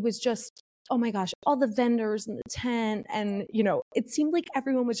 because it was just, oh my gosh, all the vendors in the tent. And, it seemed like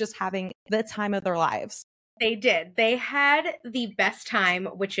everyone was just having the time of their lives. They did. They had the best time,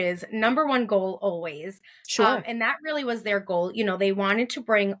 which is number one goal always. Sure. And that really was their goal. They wanted to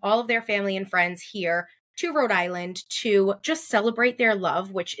bring all of their family and friends here to Rhode Island to just celebrate their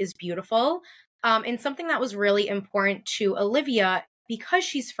love, which is beautiful. And something that was really important to Olivia, because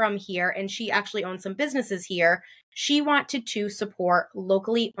she's from here and she actually owns some businesses here, she wanted to support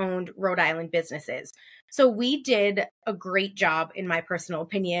locally owned Rhode Island businesses. So we did a great job, in my personal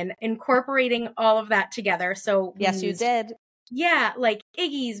opinion, incorporating all of that together. So Yes, you did. Yeah, like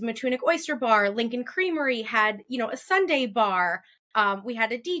Iggy's, Matunic Oyster Bar, Lincoln Creamery had, a Sunday bar. We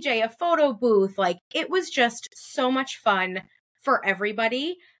had a DJ, a photo booth. Like, it was just so much fun for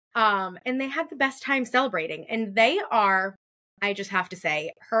everybody. And they had the best time celebrating. And they are, I just have to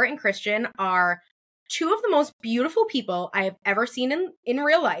say, her and Christian are two of the most beautiful people I have ever seen in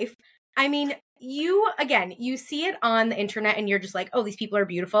real life. I mean, you see it on the internet and you're just like, oh, these people are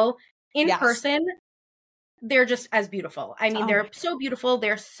beautiful. In person, they're just as beautiful. I mean, they're so beautiful.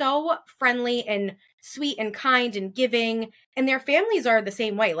 They're so friendly and sweet and kind and giving. And their families are the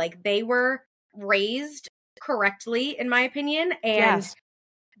same way. Like, they were raised correctly, in my opinion. And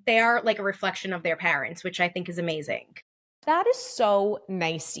they are like a reflection of their parents, which I think is amazing. That is so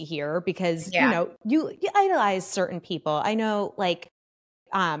nice to hear because, you idolize certain people. I know, like,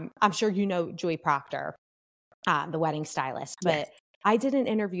 I'm sure you know Joy Proctor, the wedding stylist, but I did an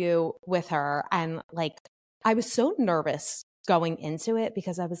interview with her and, like, I was so nervous going into it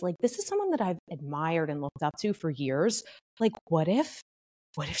because I was like, this is someone that I've admired and looked up to for years. Like, what if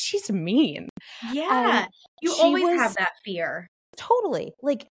she's mean? Yeah. You always have that fear. Totally.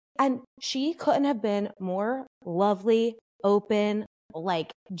 Like, and she couldn't have been more lovely, open,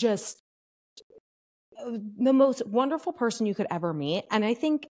 like, just the most wonderful person you could ever meet. And I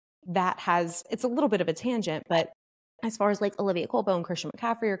think that it's a little bit of a tangent, but as far as like Olivia Colpo and Christian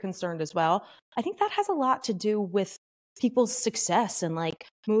McCaffrey are concerned as well, I think that has a lot to do with people's success and like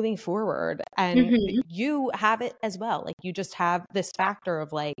moving forward. And you have it as well. Like, you just have this factor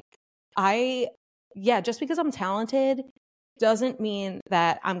of like, just because I'm talented doesn't mean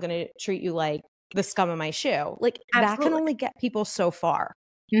that I'm going to treat you like the scum of my shoe. Like, that can only get people so far.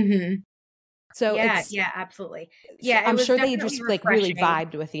 So absolutely. Yeah, I'm sure they just like really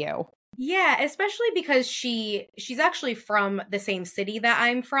vibed with you. Yeah, especially because she's actually from the same city that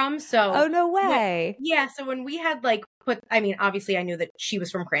I'm from. So oh, no way. So when we had like obviously I knew that she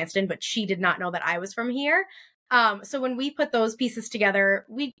was from Cranston, but she did not know that I was from here. So when we put those pieces together,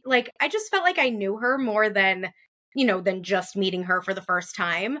 I just felt like I knew her more than just meeting her for the first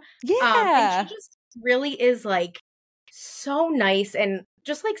time. And she just really is like so nice and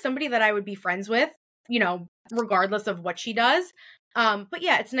just like somebody that I would be friends with, regardless of what she does. But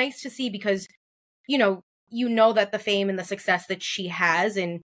yeah, it's nice to see because, you know that the fame and the success that she has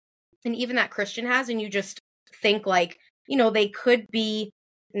and even that Christian has, and you just think like, they could be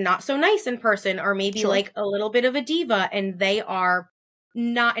not so nice in person or maybe like a little bit of a diva, and they are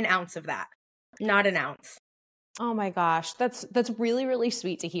not an ounce of that. Not an ounce. Oh my gosh, that's really, really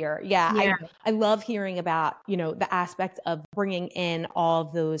sweet to hear. Yeah. I love hearing about, the aspect of bringing in all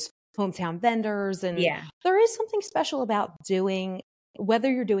of those hometown vendors. And there is something special about doing,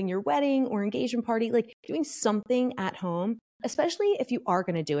 whether you're doing your wedding or engagement party, like doing something at home, especially if you are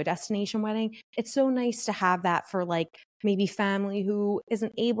going to do a destination wedding. It's so nice to have that for like maybe family who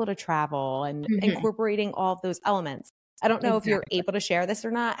isn't able to travel and incorporating all of those elements. I don't know if you're able to share this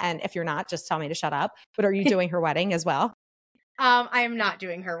or not. And if you're not, just tell me to shut up. But are you doing her wedding as well? I am not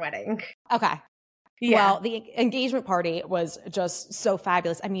doing her wedding. Okay. Yeah. Well, the engagement party was just so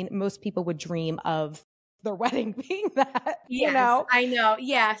fabulous. I mean, most people would dream of their wedding being that, I know.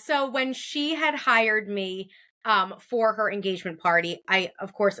 Yeah. So when she had hired me for her engagement party, I,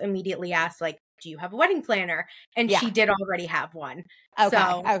 of course, immediately asked, like, do you have a wedding planner? And she did already have one.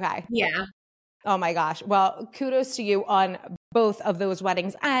 Okay. Yeah. Oh my gosh. Well, kudos to you on both of those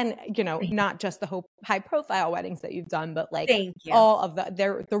weddings and, not just the high profile weddings that you've done, but like all of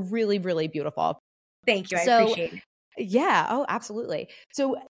they're really, really beautiful. Thank you. I appreciate it. Yeah. Oh, absolutely.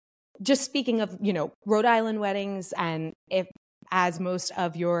 So just speaking of, Rhode Island weddings, and as most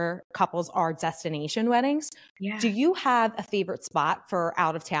of your couples are destination weddings, do you have a favorite spot for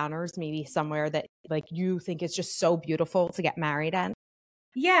out of towners, maybe somewhere that like you think is just so beautiful to get married at?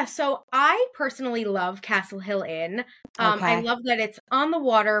 Yeah, so I personally love Castle Hill Inn. I love that it's on the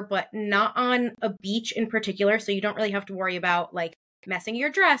water, but not on a beach in particular. So you don't really have to worry about like messing your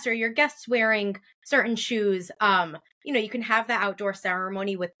dress or your guests wearing certain shoes. You can have the outdoor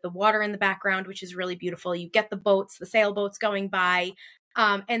ceremony with the water in the background, which is really beautiful. You get the sailboats going by.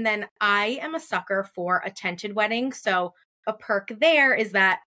 And then I am a sucker for a tented wedding. So a perk there is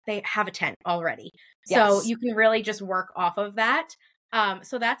that they have a tent already. So you can really just work off of that.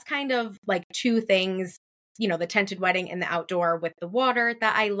 So that's kind of like two things, the tented wedding and the outdoor with the water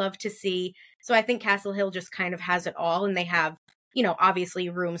that I love to see. So I think Castle Hill just kind of has it all, and they have, obviously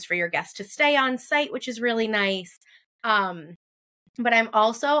rooms for your guests to stay on site, which is really nice. But I'm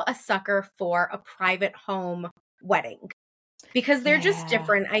also a sucker for a private home wedding because they're just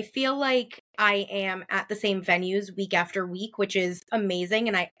different. I feel like I am at the same venues week after week, which is amazing.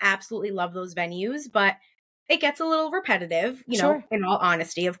 And I absolutely love those venues, but it gets a little repetitive, Sure. in all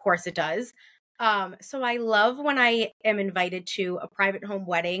honesty. Of course it does. So I love when I am invited to a private home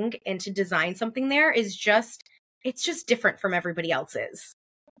wedding and to design something there it's just different from everybody else's.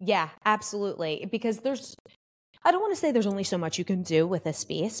 Yeah, absolutely. Because I don't want to say there's only so much you can do with a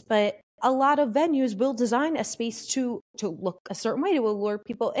space, but a lot of venues will design a space to look a certain way to lure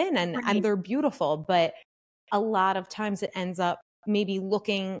people in and Right. they're beautiful. But a lot of times it ends up maybe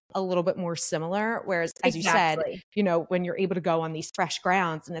looking a little bit more similar. Whereas, as you said, Exactly. when you're able to go on these fresh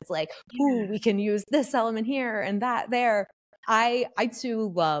grounds and it's like, ooh, Yeah. we can use this element here and that there. I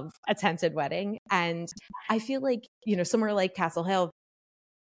too love a tented wedding. And I feel like, somewhere like Castle Hill,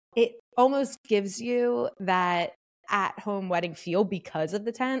 it almost gives you that at-home wedding feel because of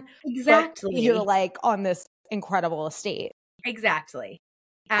the tent, but you're Exactly. like on this incredible estate. Exactly.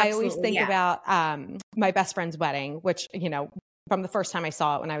 I always Absolutely. think Yeah. about my best friend's wedding, which, from the first time I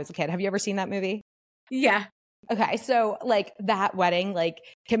saw it when I was a kid. Have you ever seen that movie? Yeah. Okay, so like that wedding, like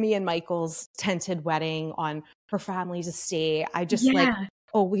Kimmy and Michael's tented wedding on her family's estate, I just like Yeah.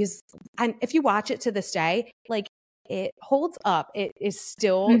 always, and if you watch it to this day, like it holds up. It is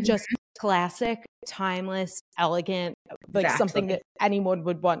still Mhm. just classic, timeless, elegant, like something Exactly. that anyone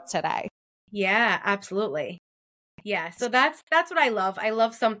would want today. Yeah, absolutely. Yeah. So that's what I love. I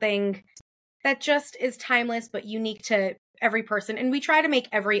love something that just is timeless but unique to every person. And we try to make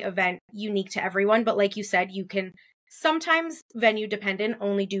every event unique to everyone. But like you said, you can sometimes venue dependent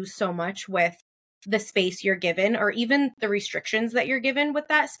only do so much with the space you're given or even the restrictions that you're given with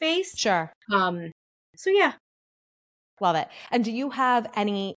that space. Sure. So yeah. Love it. And do you have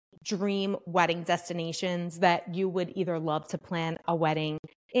any dream wedding destinations that you would either love to plan a wedding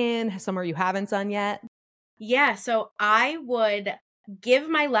in, somewhere you haven't done yet? Yeah. So I would give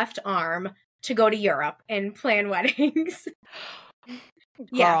my left arm to go to Europe and plan weddings.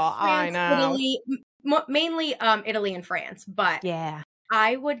 Yeah, Girl, I France, know. Italy, mainly Italy and France, but Yeah.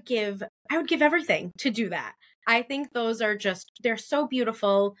 I would give everything to do that. I think those are they're so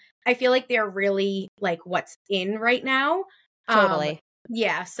beautiful. I feel like they're really like what's in right now. Totally.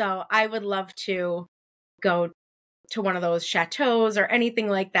 Yeah, so I would love to go to one of those chateaus or anything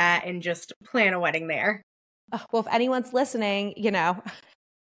like that and just plan a wedding there. Well, if anyone's listening,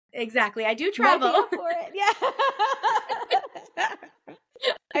 Exactly. I do might be travel. up for it. Yeah.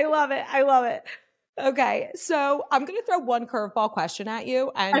 I love it. I love it. Okay. So I'm going to throw one curveball question at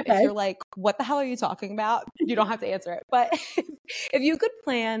you. And if Okay. you're like, what the hell are you talking about? You don't have to answer it. But if you could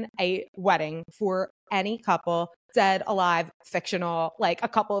plan a wedding for any couple, dead, alive, fictional, like a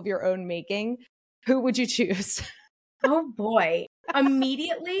couple of your own making, who would you choose? Oh boy.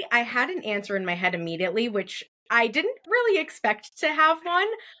 Immediately, I had an answer in my head immediately, which I didn't really expect to have one.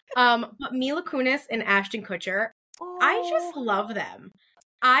 But Mila Kunis and Ashton Kutcher, I just love them.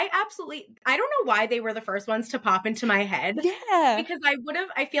 I don't know why they were the first ones to pop into my head. Yeah. Because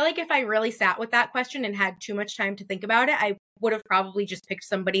I feel like if I really sat with that question and had too much time to think about it, I would have probably just picked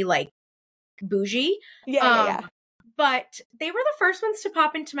somebody like bougie. Yeah. But they were the first ones to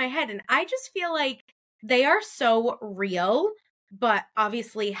pop into my head. And I just feel like they are so real, but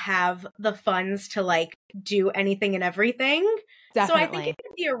obviously have the funds to like do anything and everything. Definitely. So I think it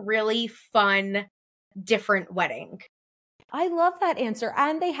could be a really fun, different wedding. I love that answer.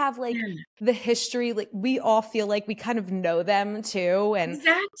 And they have like the history, like we all feel like we kind of know them too. And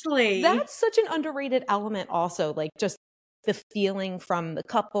exactly. That's such an underrated element also, like just the feeling from the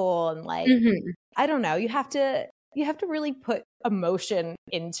couple and like, I don't know, you have to really put emotion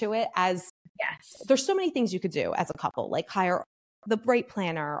into it as yes. There's so many things you could do as a couple, like hire the right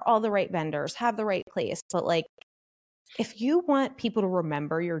planner, all the right vendors, have the right place. But like, if you want people to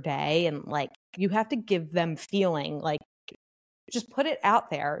remember your day and like, you have to give them feeling like, just put it out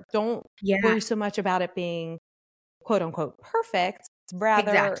there. Don't worry so much about it being quote unquote perfect.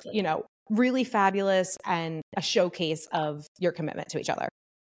 Rather, really fabulous and a showcase of your commitment to each other.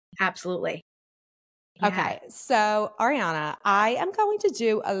 Absolutely. Yeah. Okay. So, Ariana, I am going to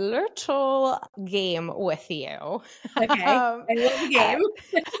do a little game with you. Okay. I love a game.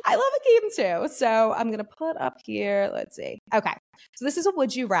 I love a game too. So I'm going to put up here. Let's see. Okay. So this is a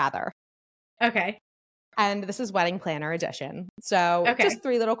would you rather. Okay. And this is wedding planner edition. So just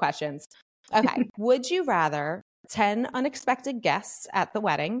 3 little questions. Okay. Would you rather 10 unexpected guests at the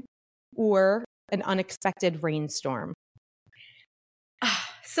wedding or an unexpected rainstorm?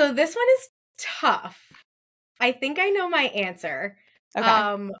 So this one is tough. I think I know my answer.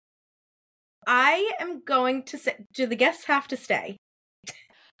 Okay. I am going to say, do the guests have to stay?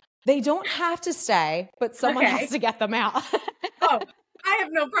 They don't have to stay, but someone Okay. has to get them out. Oh, I have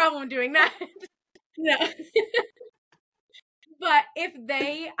no problem doing that. No. But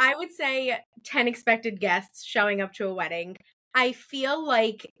I would say 10 expected guests showing up to a wedding. I feel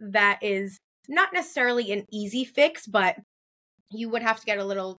like that is not necessarily an easy fix, but you would have to get a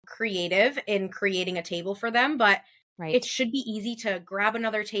little creative in creating a table for them. But Right. it should be easy to grab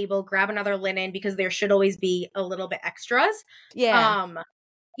another table, grab another linen, because there should always be a little bit extras. Yeah.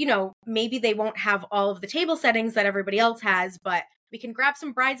 Maybe they won't have all of the table settings that everybody else has, but we can grab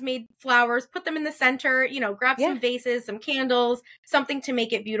some bridesmaid flowers, put them in the center, grab some vases, some candles, something to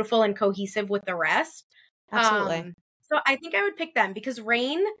make it beautiful and cohesive with the rest. Absolutely. So I think I would pick them, because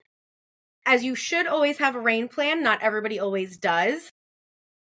rain, as you should always have a rain plan, not everybody always does.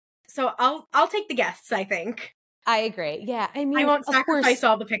 So I'll take the guests, I think. I agree. Yeah. I mean, I won't of sacrifice course,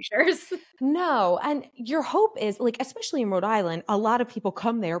 all the pictures. no. And your hope is, like, especially in Rhode Island, a lot of people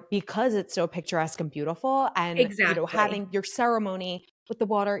come there because it's so picturesque and beautiful. And, Exactly. having your ceremony with the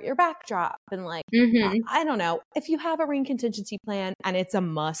water at your backdrop. And, like, I don't know. If you have a rain contingency plan and it's a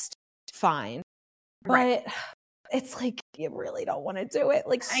must, fine. But Right. it's like, you really don't want to do it.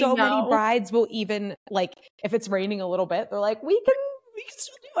 Like, I so many know. brides will even, like, if it's raining a little bit, they're like, we can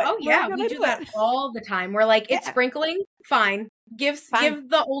still do it. Oh We're yeah, gonna we do that all the time. We're like, it's Yeah. sprinkling, fine. Give Fine.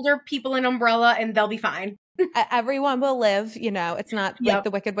 the older people an umbrella and they'll be fine. Everyone will live, it's not like Yep.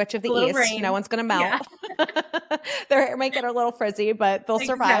 the Wicked Witch of the A little East. rain. No one's going to melt. Their hair might get a little frizzy, but they'll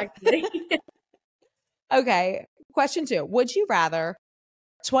survive. Exactly. Okay. Question 2. Would you rather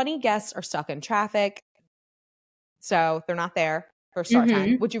 20 guests are stuck in traffic, so they're not there for start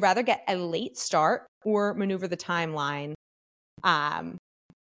time? Would you rather get a late start or maneuver the timeline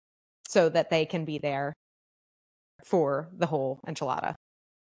so that they can be there for the whole enchilada?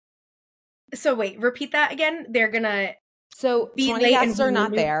 So wait, repeat that again. They're gonna So be 20 late guests and are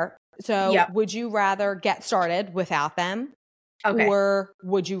not maneuver- there. So Yep. would you rather get started without them? Okay. Or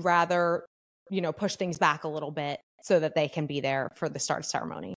would you rather, push things back a little bit so that they can be there for the start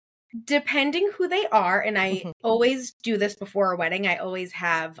ceremony? Depending who they are, and I always do this before a wedding, I always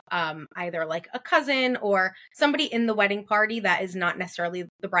have either like a cousin or somebody in the wedding party that is not necessarily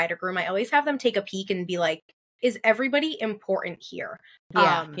the bride or groom. I always have them take a peek and be like, is everybody important here?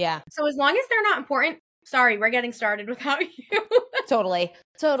 Yeah. So as long as they're not important, sorry, we're getting started without you. Totally.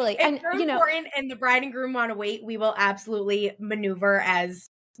 If And, they're important and the bride and groom want to wait, we will absolutely maneuver as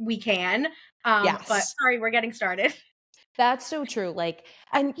we can. Yes. But sorry, we're getting started. That's so true. Like,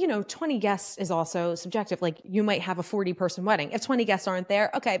 and 20 guests is also subjective. Like, you might have a 40-person wedding. If 20 guests aren't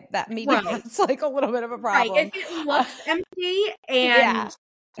there, okay, that maybe that's like a little bit of a problem. Right. If it looks empty and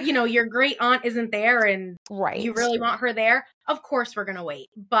your great aunt isn't there and you really want her there, of course we're gonna wait.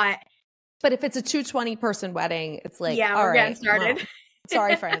 But if it's a 220-person wedding, it's like, all we're right, getting started. well,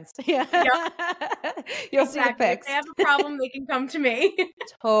 sorry, friends. Yeah. You'll see it fixed. If they have a problem, they can come to me.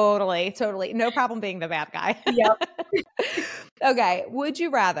 Totally. No problem being the bad guy. Yep. Okay. Would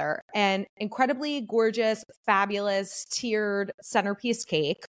you rather an incredibly gorgeous, fabulous, tiered centerpiece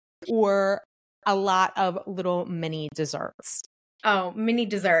cake or a lot of little mini desserts? Oh, mini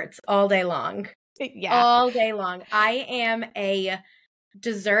desserts all day long. Yeah. All day long. I am a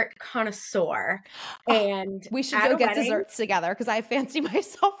dessert connoisseur, and we should go get desserts together because I fancy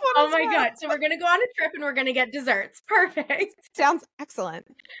myself one. Oh my god! So we're gonna go on a trip and we're gonna get desserts. Perfect. Sounds excellent.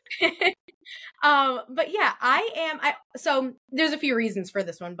 But yeah, so there's a few reasons for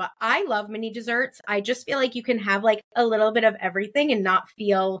this one, but I love mini desserts. I just feel like you can have like a little bit of everything and not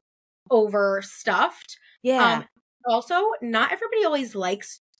feel overstuffed. Yeah. Also, not everybody always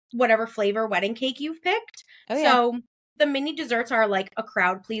likes whatever flavor wedding cake you've picked. Oh, yeah. So the mini desserts are like a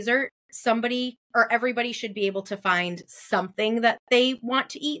crowd pleaser. Somebody or everybody should be able to find something that they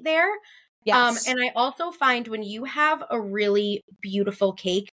want to eat there. Yes. And I also find when you have a really beautiful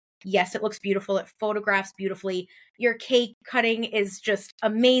cake, yes, it looks beautiful. It photographs beautifully. Your cake cutting is just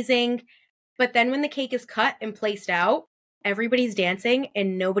amazing. But then when the cake is cut and placed out, everybody's dancing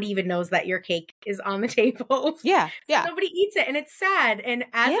and nobody even knows that your cake is on the table. Yeah. Nobody eats it and it's sad. And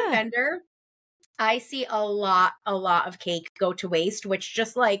as a vendor, I see a lot of cake go to waste, which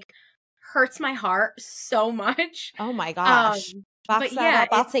just like hurts my heart so much. Oh my gosh. Box that up.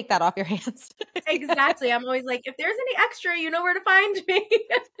 I'll take that off your hands. Exactly. I'm always like, if there's any extra, you know where to find me.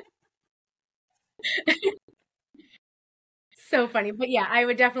 So funny. But yeah, I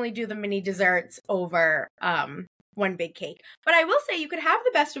would definitely do the mini desserts over one big cake. But I will say you could have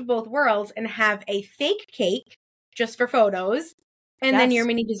the best of both worlds and have a fake cake just for photos and then your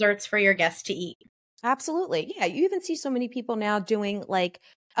mini desserts for your guests to eat. Absolutely. Yeah. You even see so many people now doing like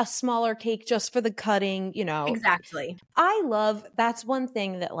a smaller cake just for the cutting, Exactly. That's one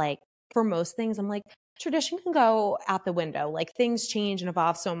thing that like for most things, I'm like, tradition can go out the window. Like things change and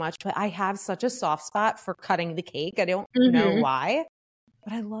evolve so much, but I have such a soft spot for cutting the cake. I don't know why,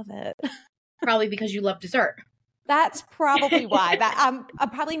 but I love it. Probably because you love dessert. That's probably why. That I'm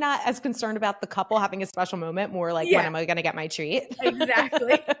probably not as concerned about the couple having a special moment, more like when am I going to get my treat?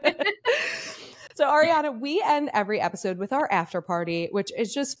 Exactly. So Ariana, we end every episode with our after party, which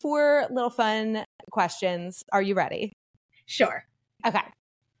is just 4 little fun questions. Are you ready? Sure. Okay.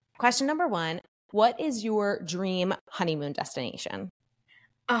 Question number 1, what is your dream honeymoon destination?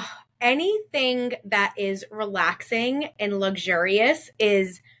 Anything that is relaxing and luxurious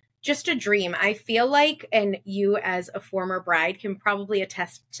is just a dream. I feel like, and you as a former bride can probably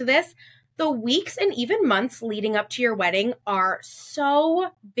attest to this, the weeks and even months leading up to your wedding are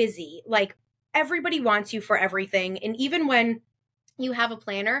so busy. Like everybody wants you for everything. And even when you have a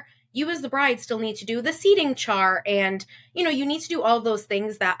planner, you as the bride still need to do the seating chart and, you need to do all of those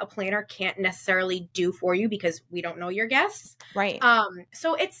things that a planner can't necessarily do for you because we don't know your guests. Right.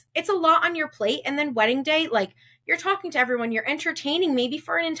 So it's a lot on your plate. And then wedding day, like you're talking to everyone, you're entertaining maybe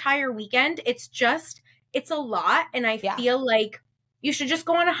for an entire weekend. It's a lot. And I feel like you should just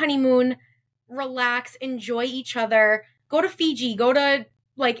go on a honeymoon, relax, enjoy each other, go to Fiji, go to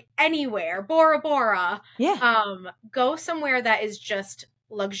like anywhere, Bora Bora. Yeah. Go somewhere that is just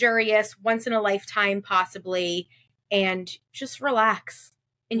luxurious, once in a lifetime possibly, and just relax.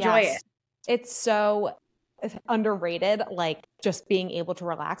 Enjoy it. It's so underrated, like just being able to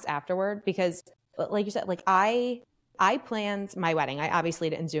relax afterward, because like you said, like I planned my wedding. I obviously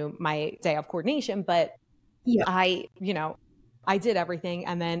didn't do my day of coordination, but I did everything.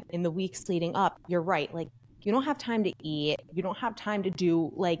 And then in the weeks leading up, you're right. Like you don't have time to eat. You don't have time to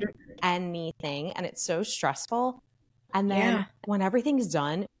do like anything. And it's so stressful. And then when everything's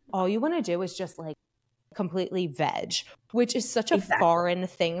done, all you want to do is just like completely veg, which is such a foreign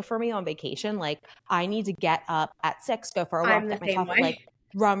thing for me on vacation. Like I need to get up at 6, go for a walk, get my coffee, like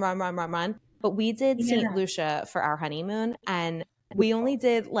run. But we did St. Lucia for our honeymoon, and we only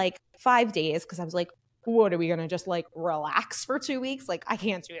did like 5 days because I was like, what are we gonna just like relax for 2 weeks? Like I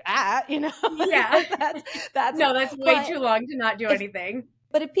can't do that, Yeah. that's way too long to not do anything.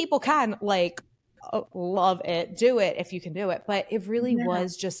 But if people can like love it, do it if you can do it. But it really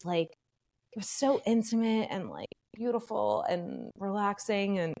was just like it was so intimate and like beautiful and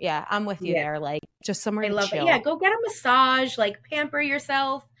relaxing. And I'm with you there. Like just somewhere to chill. It. Yeah, go get a massage, like pamper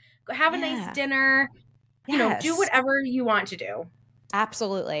yourself, go have a nice dinner. Do whatever you want to do.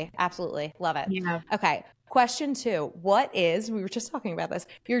 Absolutely. Love it. Yeah. Okay. Question 2. What is, we were just talking about this,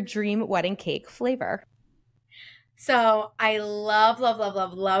 your dream wedding cake flavor? So I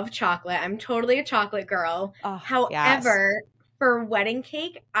love chocolate. I'm totally a chocolate girl. However, for wedding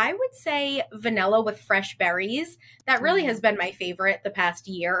cake, I would say vanilla with fresh berries. That really has been my favorite the past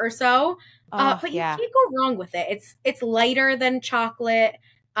year or so. But you can't go wrong with it. It's lighter than chocolate.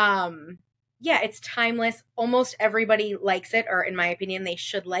 It's timeless. Almost everybody likes it, or in my opinion, they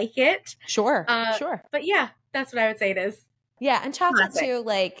should like it. Sure. But that's what I would say it is. Yeah, and chocolate too,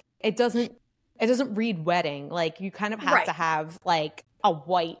 like it doesn't read wedding. Like you kind of have to have like a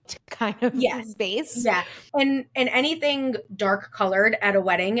white kind of base. Yeah. And anything dark colored at a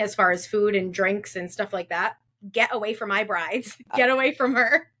wedding as far as food and drinks and stuff like that, get away from my brides. Get away from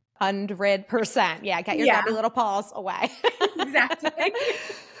her. 100%. Yeah, get your grubby little paws away. Exactly.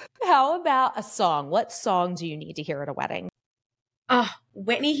 How about a song? What song do you need to hear at a wedding?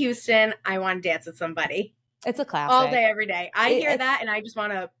 Whitney Houston, I Want to Dance with Somebody. It's a classic. All day, every day. I hear that and I just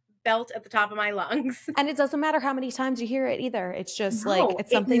want to belt at the top of my lungs. And it doesn't matter how many times you hear it either. It's just like,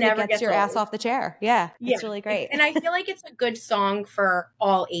 it's something that gets your ass off the chair. Yeah. It's really great. And I feel like it's a good song for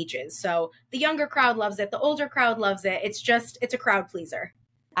all ages. So the younger crowd loves it. The older crowd loves it. It's a crowd pleaser.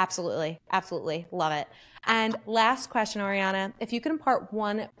 Absolutely. Love it. And last question, Ariana, if you could impart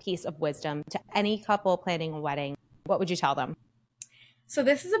one piece of wisdom to any couple planning a wedding, what would you tell them? So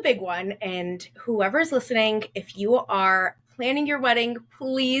this is a big one. And whoever's listening, if you are planning your wedding,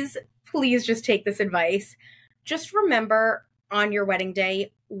 please just take this advice. Just remember on your wedding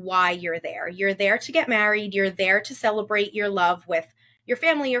day why you're there. You're there to get married. You're there to celebrate your love with your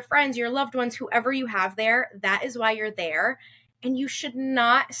family, your friends, your loved ones, whoever you have there. That is why you're there. And you should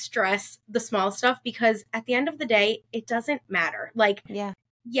not stress the small stuff because at the end of the day, it doesn't matter. Like,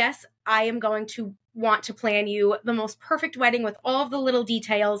 yes, I am going to want to plan you the most perfect wedding with all of the little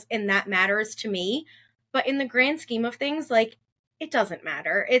details, and that matters to me. But in the grand scheme of things, like, it doesn't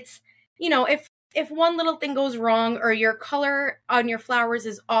matter. It's, if one little thing goes wrong or your color on your flowers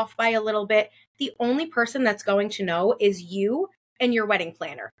is off by a little bit, the only person that's going to know is you and your wedding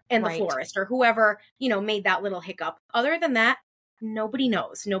planner and the florist or whoever, made that little hiccup. Other than that, nobody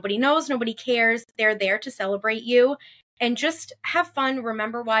knows. Nobody knows. Nobody cares. They're there to celebrate you and just have fun.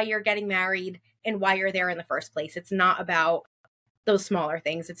 Remember why you're getting married and why you're there in the first place. It's not about those smaller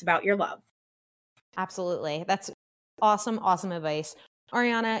things. It's about your love. Absolutely. That's awesome, awesome advice.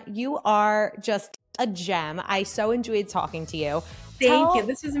 Ariana, you are just a gem. I so enjoyed talking to you. Thank you.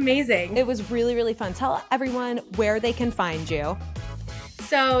 This was amazing. It was really, really fun. Tell everyone where they can find you.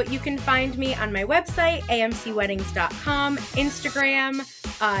 So you can find me on my website, amcweddings.com,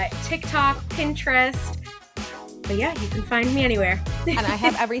 Instagram, TikTok, Pinterest. But yeah, you can find me anywhere. And I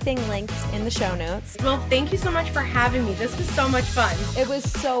have everything linked in the show notes. Well, thank you so much for having me. This was so much fun. It was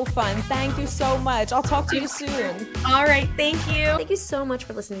so fun. Thank you so much. I'll talk to you soon. All right. Thank you. Thank you so much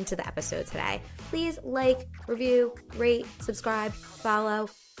for listening to the episode today. Please like, review, rate, subscribe, follow,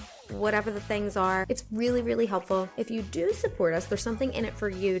 whatever the things are. It's really, really helpful. If you do support us, there's something in it for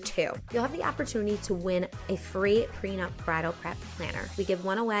you too. You'll have the opportunity to win a free prenup bridal prep planner. We give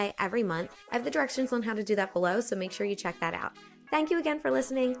one away every month. I have the directions on how to do that below, so make sure you check that out. Thank you again for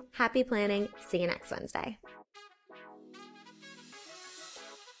listening. Happy planning. See you next Wednesday.